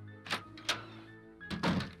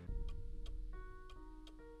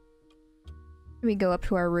we go up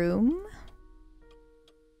to our room?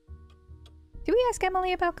 Did we ask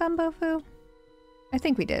Emily about Gumbo Fu? I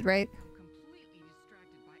think we did, right? Completely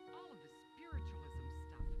distracted by all of the spiritualism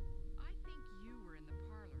stuff. I think you were in the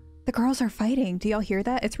parlor. The girls are fighting. Do y'all hear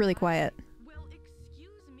that? It's really quiet. Well,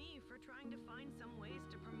 excuse me for trying to find some ways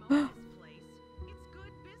to promote this place. It's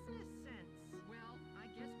good business sense. Well, I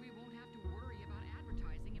guess we won't have to worry about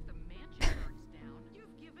advertising if the mansion burns down.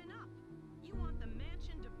 You've given up. You want the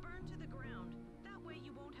mansion to burn to the ground. That way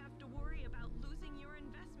you won't have to worry about losing your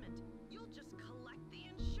investment. You'll just collect the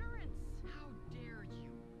insurance. How dare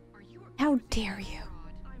you? Are you How dare you?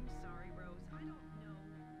 I'm sorry, Rose. I don't know.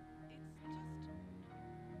 It's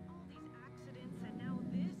just all these accidents and now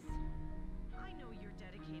this. I know you're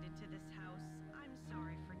dedicated to this house. I'm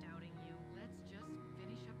sorry for doubting you. Let's just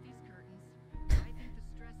finish up these curtains. I think the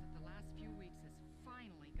stress of the last few weeks has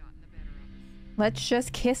finally gotten the better of us. Let's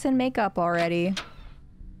just kiss and make up already.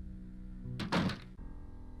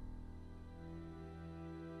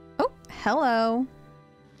 Oh, hello.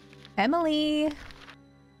 Emily.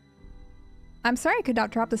 I'm sorry I could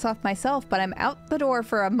not drop this off myself, but I'm out the door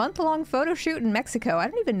for a month-long photo shoot in Mexico. I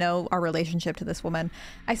don't even know our relationship to this woman.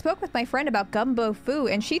 I spoke with my friend about Gumbo Fu,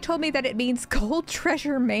 and she told me that it means Gold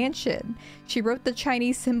Treasure Mansion. She wrote the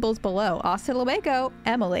Chinese symbols below. Hasta luego,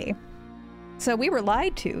 Emily. So we were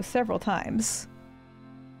lied to several times.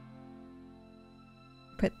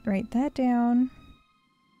 Write that down.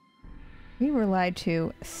 We were lied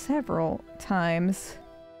to several times.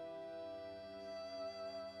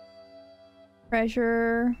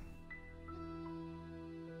 Treasure.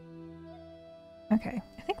 Okay,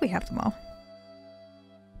 I think we have them all.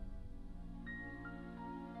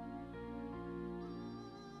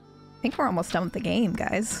 I think we're almost done with the game,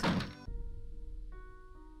 guys.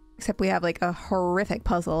 Except we have like a horrific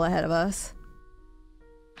puzzle ahead of us.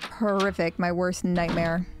 Horrific, my worst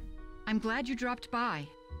nightmare. I'm glad you dropped by.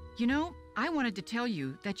 You know, I wanted to tell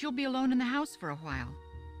you that you'll be alone in the house for a while.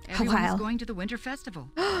 Everyone's going to the Winter Festival,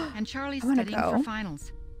 and Charlie's studying for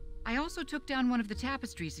finals. I also took down one of the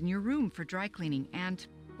tapestries in your room for dry cleaning, and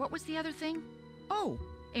what was the other thing? Oh,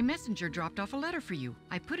 a messenger dropped off a letter for you.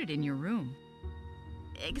 I put it in your room.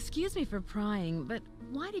 Excuse me for prying, but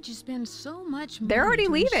why did you spend so much money They're already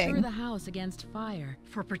to leaving. insure the house against fire?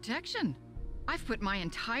 For protection. I've put my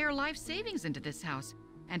entire life savings into this house,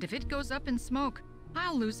 and if it goes up in smoke,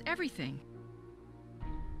 I'll lose everything.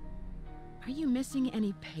 Are you missing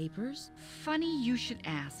any papers? Funny you should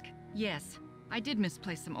ask. Yes, I did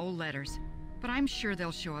misplace some old letters, but I'm sure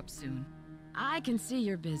they'll show up soon. I can see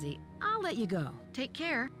you're busy. I'll let you go. Take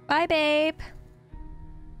care. Bye, babe.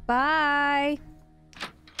 Bye.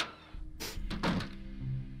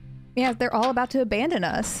 Yeah, they're all about to abandon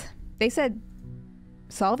us. They said,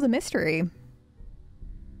 solve the mystery.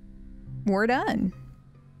 We're done.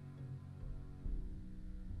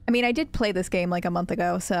 I mean, I did play this game like a month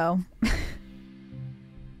ago, so...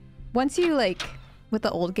 Once you, like, with the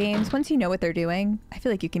old games, once you know what they're doing, I feel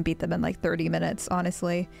like you can beat them in, like, 30 minutes,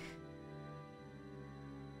 honestly.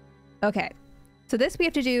 Okay. So this, we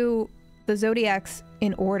have to do the Zodiacs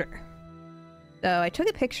in order. So I took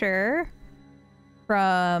a picture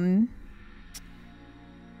from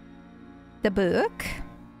the book.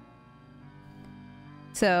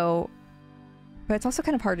 So... But it's also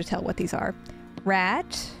kind of hard to tell what these are.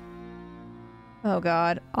 Rat. Oh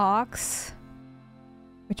god. Ox.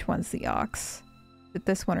 Which one's the ox? Is it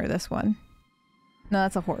this one or this one? No,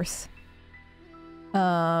 that's a horse.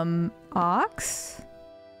 Ox.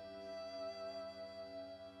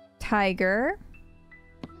 Tiger.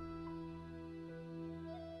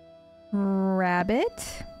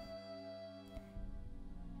 Rabbit.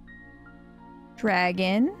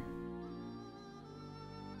 Dragon.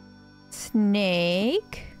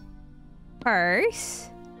 Snake. Horse.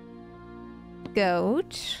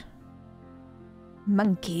 Goat.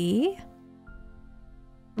 Monkey.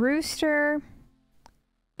 Rooster.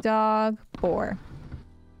 Dog. Boar.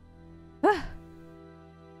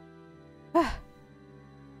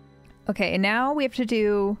 Okay, and now we have to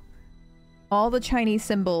do all the Chinese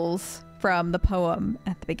symbols from the poem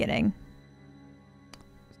at the beginning.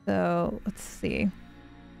 So let's see.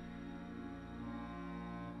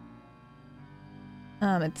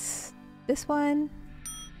 It's this one,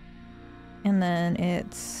 and then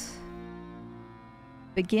it's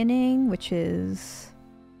beginning, which is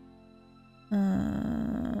how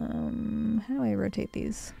do I rotate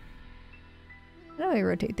these? How do I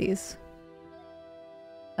rotate these?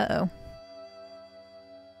 Uh-oh.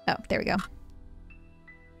 Oh, there we go.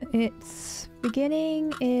 Its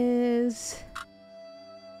beginning is...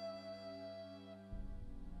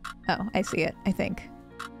 Oh, I see it, I think.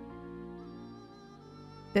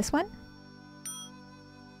 This one?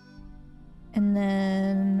 And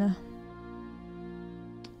then...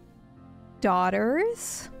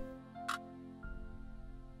 Daughters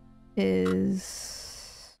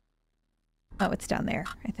is... Oh, it's down there,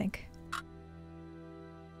 I think.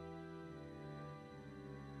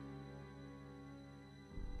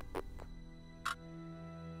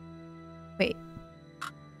 Wait.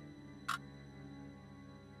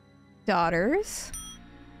 Daughters.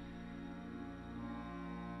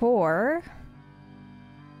 4.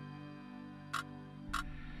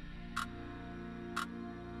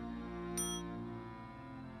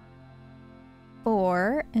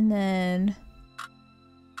 And then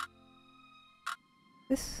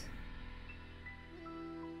this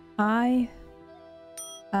I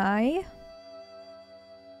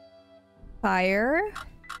fire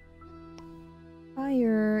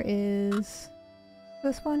is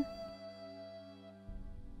this one?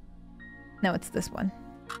 No, it's this one.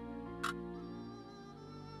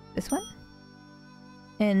 This one?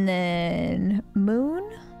 And then moon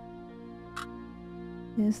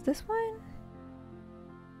is this one?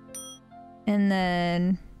 And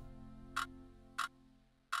then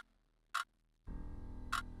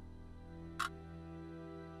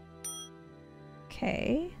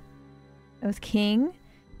okay, that was king.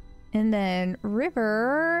 And then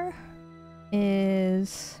river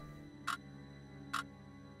is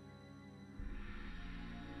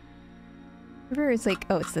like,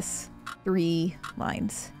 oh, it's this 3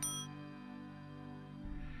 lines.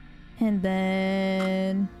 And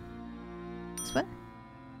then this one.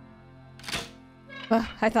 Oh,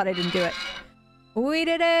 I thought I didn't do it. We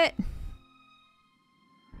did it!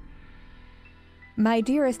 My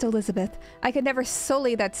dearest Elizabeth, I could never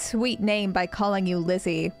sully that sweet name by calling you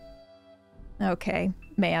Lizzie. Okay,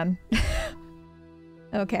 man.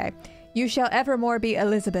 Okay. You shall evermore be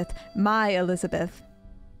Elizabeth, my Elizabeth.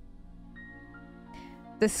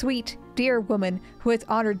 The sweet, dear woman who has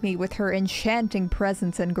honored me with her enchanting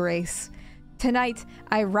presence and grace. Tonight,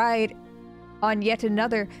 I ride on yet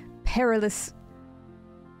another perilous...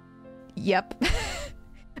 Yep.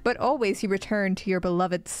 But always you return to your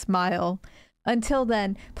beloved smile. Until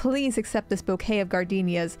then, please accept this bouquet of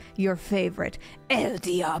gardenias, your favorite, El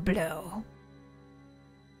Diablo.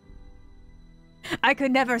 I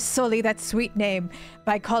could never sully that sweet name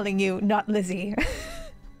by calling you not Lizzie.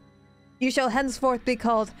 You shall henceforth be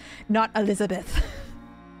called not Elizabeth.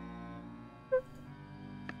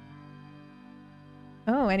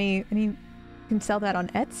 Oh, any can sell that on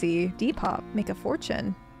Etsy. Depop, make a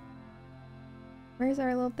fortune. Where's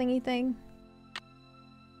our little thingy thing?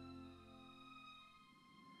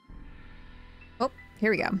 Oh,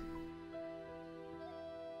 here we go.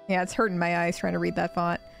 Yeah, it's hurting my eyes trying to read that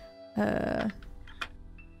font. Get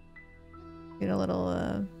a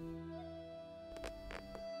little,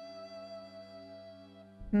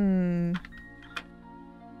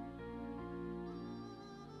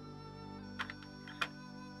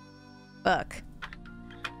 Fuck.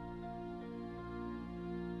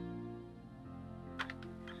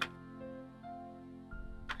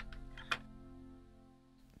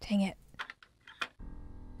 Dang it.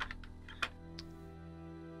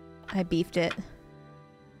 I beefed it.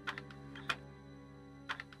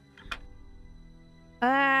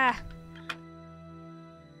 Ah!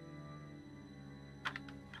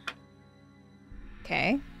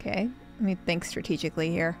 Okay, okay. Let me think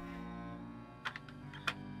strategically here.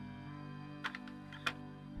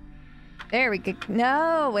 There we go.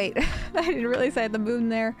 No, wait. I didn't realize I had the moon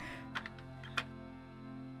there.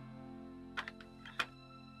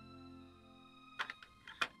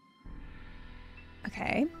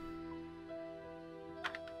 Okay.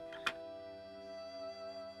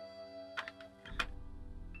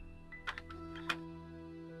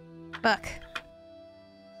 Fuck.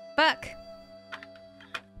 Fuck!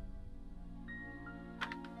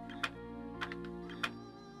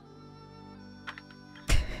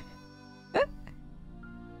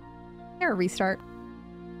 There, a restart.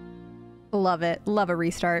 Love it. Love a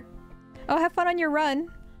restart. Oh, have fun on your run.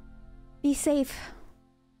 Be safe.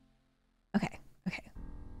 Okay, okay.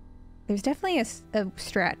 There's definitely a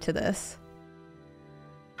strat to this.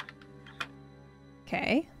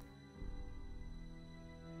 Okay.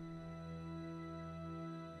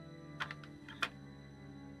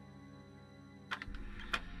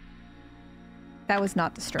 That was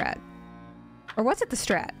not the strat. Or was it the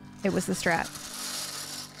strat? It was the strat.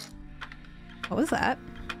 What was that?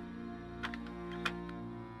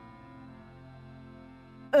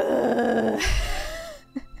 Ugh.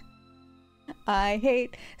 I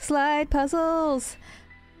hate slide puzzles.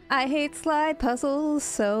 I hate slide puzzles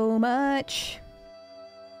so much.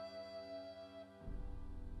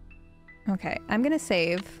 Okay, I'm gonna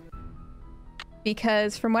save.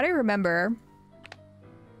 Because from what I remember,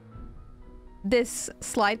 this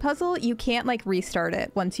slide puzzle, you can't like restart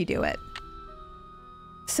it once you do it.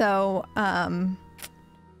 So, I'm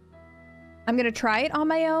gonna try it on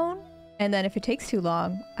my own, and then if it takes too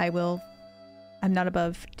long, I'm not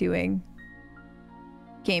above doing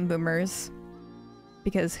Game Boomers,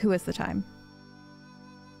 because who has the time?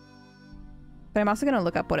 But I'm also gonna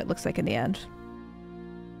look up what it looks like in the end.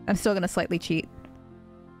 I'm still gonna slightly cheat.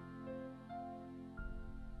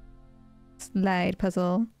 Slide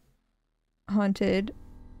puzzle. Haunted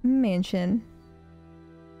mansion.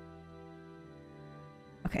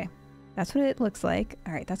 Okay, that's what it looks like.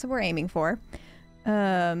 All right, that's what we're aiming for.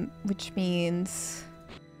 Which means...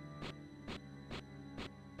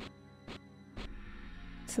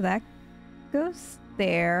 So that goes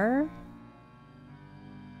there.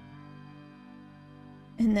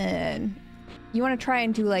 And then you want to try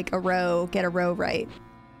and do like a row, get a row right.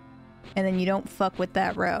 And then you don't fuck with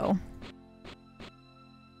that row.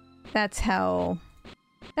 That's how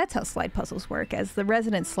slide puzzles work. As the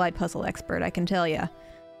resident slide puzzle expert, I can tell you.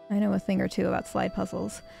 I know a thing or two about slide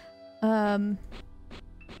puzzles.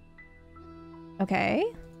 Okay.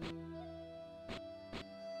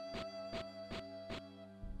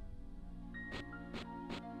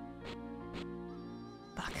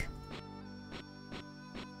 Fuck.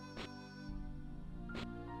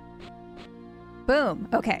 Boom.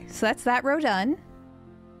 Okay, so that's that row done.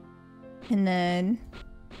 And then...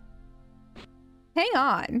 Hang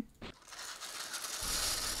on.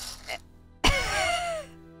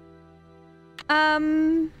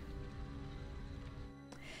 Am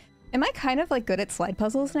I kind of like good at slide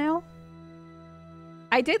puzzles now?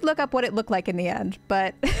 I did look up what it looked like in the end,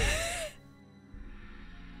 but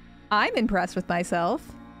I'm impressed with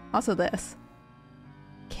myself. Also this.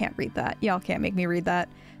 Can't read that. Y'all can't make me read that.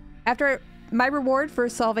 After my reward for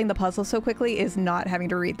solving the puzzle so quickly is not having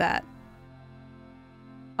to read that.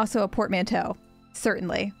 Also a portmanteau.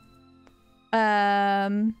 Certainly.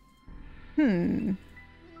 I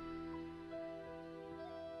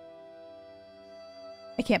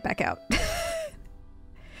can't back out.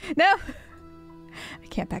 No! I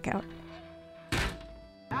can't back out.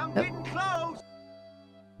 I'm getting close.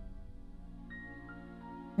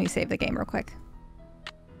 Let me save the game real quick.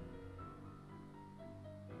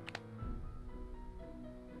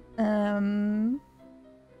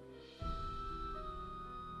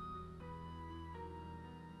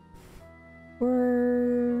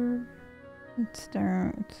 Let's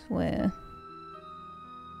start with...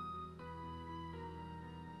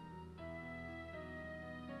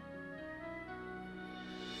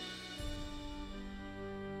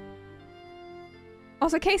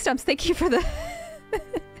 Also, K-Stumps, thank you for the...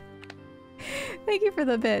 Thank you for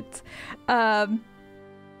the bits.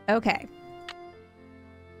 Okay.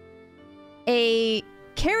 A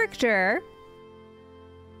character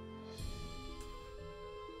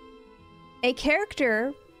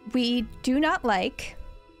we do not like,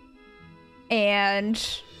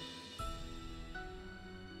 and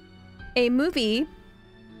a movie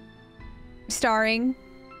starring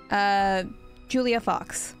Julia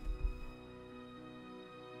Fox.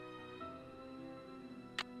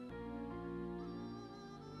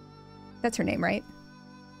 That's her name, right?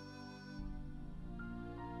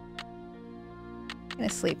 I'm gonna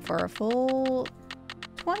sleep for a full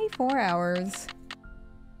 24 hours.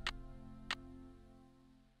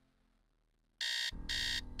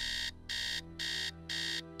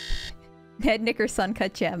 Ned Knicker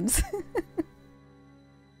Suncut Gems.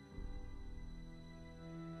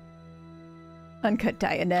 Uncut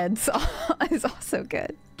Dianeds is also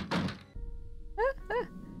good.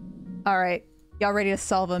 Alright. Y'all ready to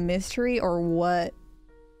solve a mystery or what?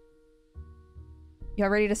 Y'all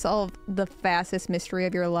ready to solve the fastest mystery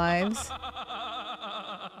of your lives?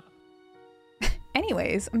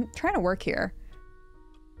 Anyways, I'm trying to work here.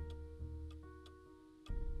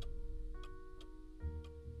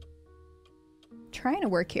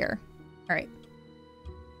 Alright.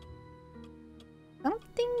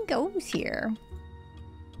 Something goes here.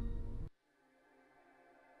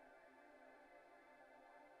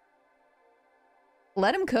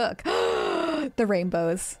 Let him cook. The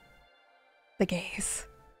rainbows. The gays.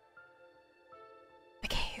 The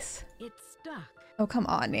gays. It's stuck. Oh, come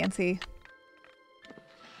on, Nancy.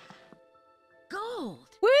 Gold!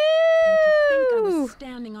 Woo! And to think I was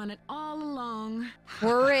standing on it all along.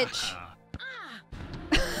 We're rich.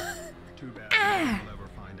 Too bad we'll never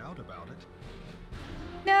find out about it.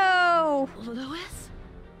 No! Louis?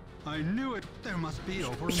 I knew it. There must be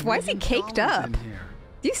over Why is he caked up? in here.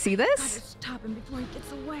 Do you see this? Gotta stop him before he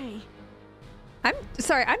gets away. I'm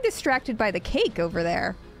sorry, I'm distracted by the cake over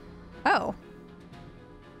there. Oh.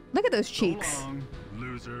 Look at those cheeks. So long,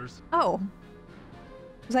 losers. Oh.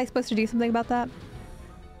 Was I supposed to do something about that?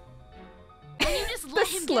 Can you just The let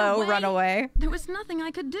him slow get away? runaway. There was nothing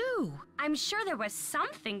I could do. I'm sure there was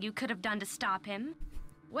something you could have done to stop him.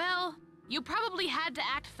 Well, you probably had to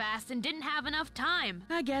act fast and didn't have enough time.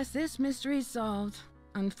 I guess this mystery's solved.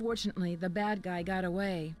 Unfortunately, the bad guy got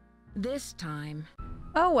away. This time.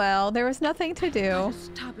 Oh well, there was nothing to do. Gotta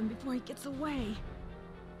stop him before he gets away.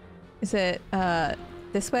 Is it,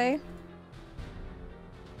 this way?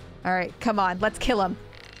 Alright, come on, let's kill him.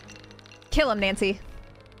 Kill him, Nancy.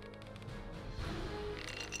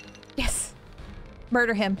 Yes!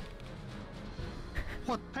 Murder him.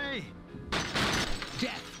 What? Hey!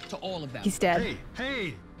 Death to all of them. He's dead. Hey!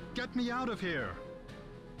 Hey! Get me out of here!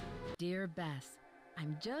 Dear Bess,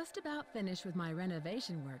 I'm just about finished with my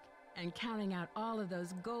renovation work and counting out all of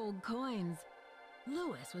those gold coins.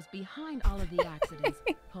 Lewis was behind all of the accidents,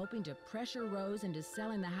 hoping to pressure Rose into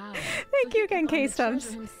selling the house. Thank you again, K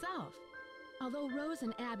K-Stubs. himself. Although Rose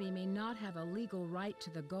and Abby may not have a legal right to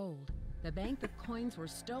the gold, the bank the coins were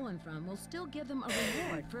stolen from will still give them a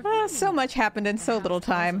reward for finding So it. much happened in so little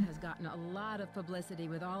time. Has gotten a lot of publicity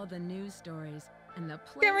with all of the news stories, and the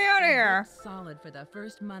place Get me outta here. looked solid for the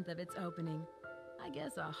first month of its opening. I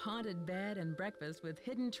guess a haunted bed and breakfast with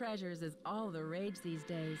hidden treasures is all the rage these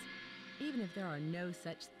days, even if there are no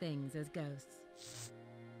such things as ghosts.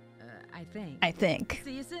 I think.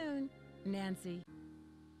 See you soon, Nancy.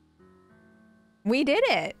 We did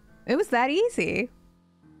it. It was that easy.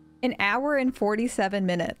 An hour and 47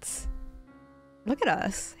 minutes. Look at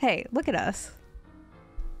us. Hey, look at us.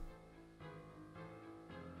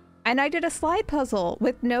 And I did a slide puzzle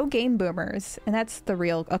with no game boomers, and that's the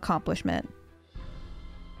real accomplishment.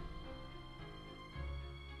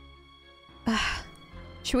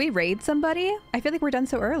 Should we raid somebody? I feel like we're done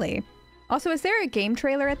so early. Also, is there a game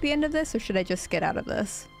trailer at the end of this, or should I just get out of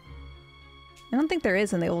this? I don't think there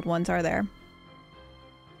is in the old ones, are there?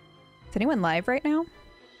 Is anyone live right now?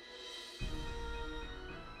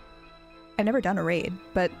 I've never done a raid,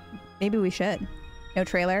 but maybe we should. No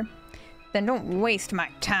trailer? Then don't waste my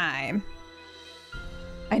time.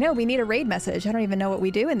 I know, we need a raid message. I don't even know what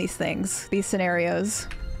we do in these things, these scenarios.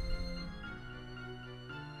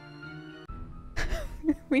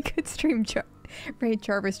 We could stream raid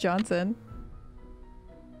Jarvis Johnson.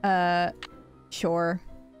 Sure.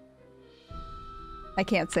 I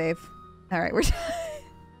can't save. Alright, we're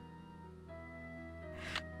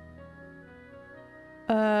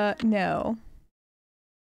no.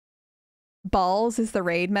 Balls is the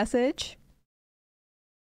raid message.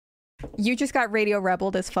 You just got radio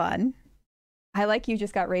rebelled is fun. I like you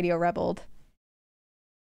just got radio rebelled.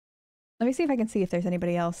 Let me see if I can see if there's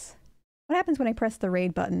anybody else. What happens when I press the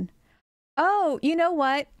raid button? Oh, you know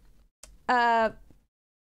what? One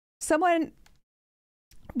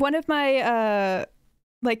of my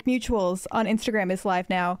like mutuals on Instagram is live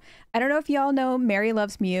now. I don't know if y'all know Mary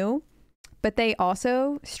Loves Mew, but they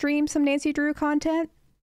also stream some Nancy Drew content,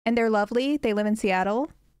 and they're lovely. They live in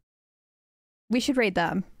Seattle. We should raid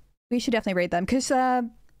them. We should definitely raid them, because I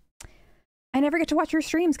never get to watch her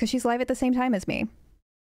streams because she's live at the same time as me.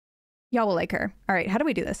 Y'all will like her. All right, how do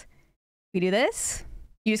we do this? We do this.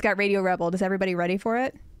 You just got Radio Rebel. Is everybody ready for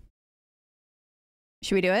it?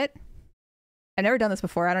 Should we do it? I've never done this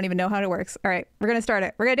before. I don't even know how it works. All right, we're going to start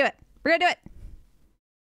it. We're going to do it. We're going to do it.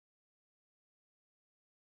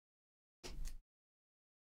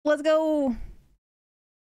 Let's go.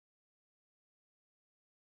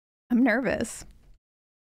 I'm nervous.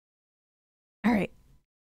 All right.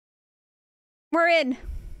 We're in.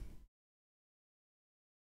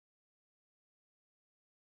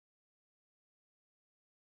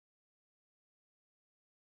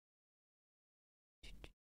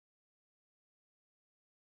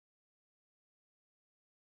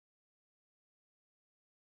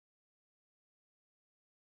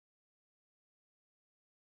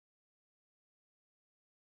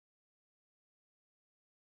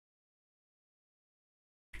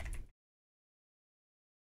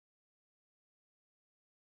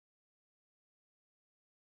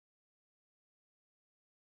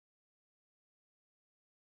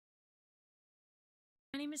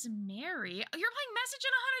 My name is Mary. You're playing Message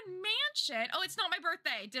in a Haunted Mansion. Oh, it's not my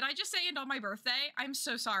birthday. Did I just say it's not my birthday? I'm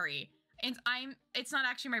so sorry. It's not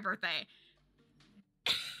actually my birthday.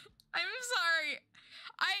 I'm sorry.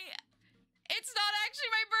 It's not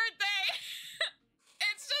actually my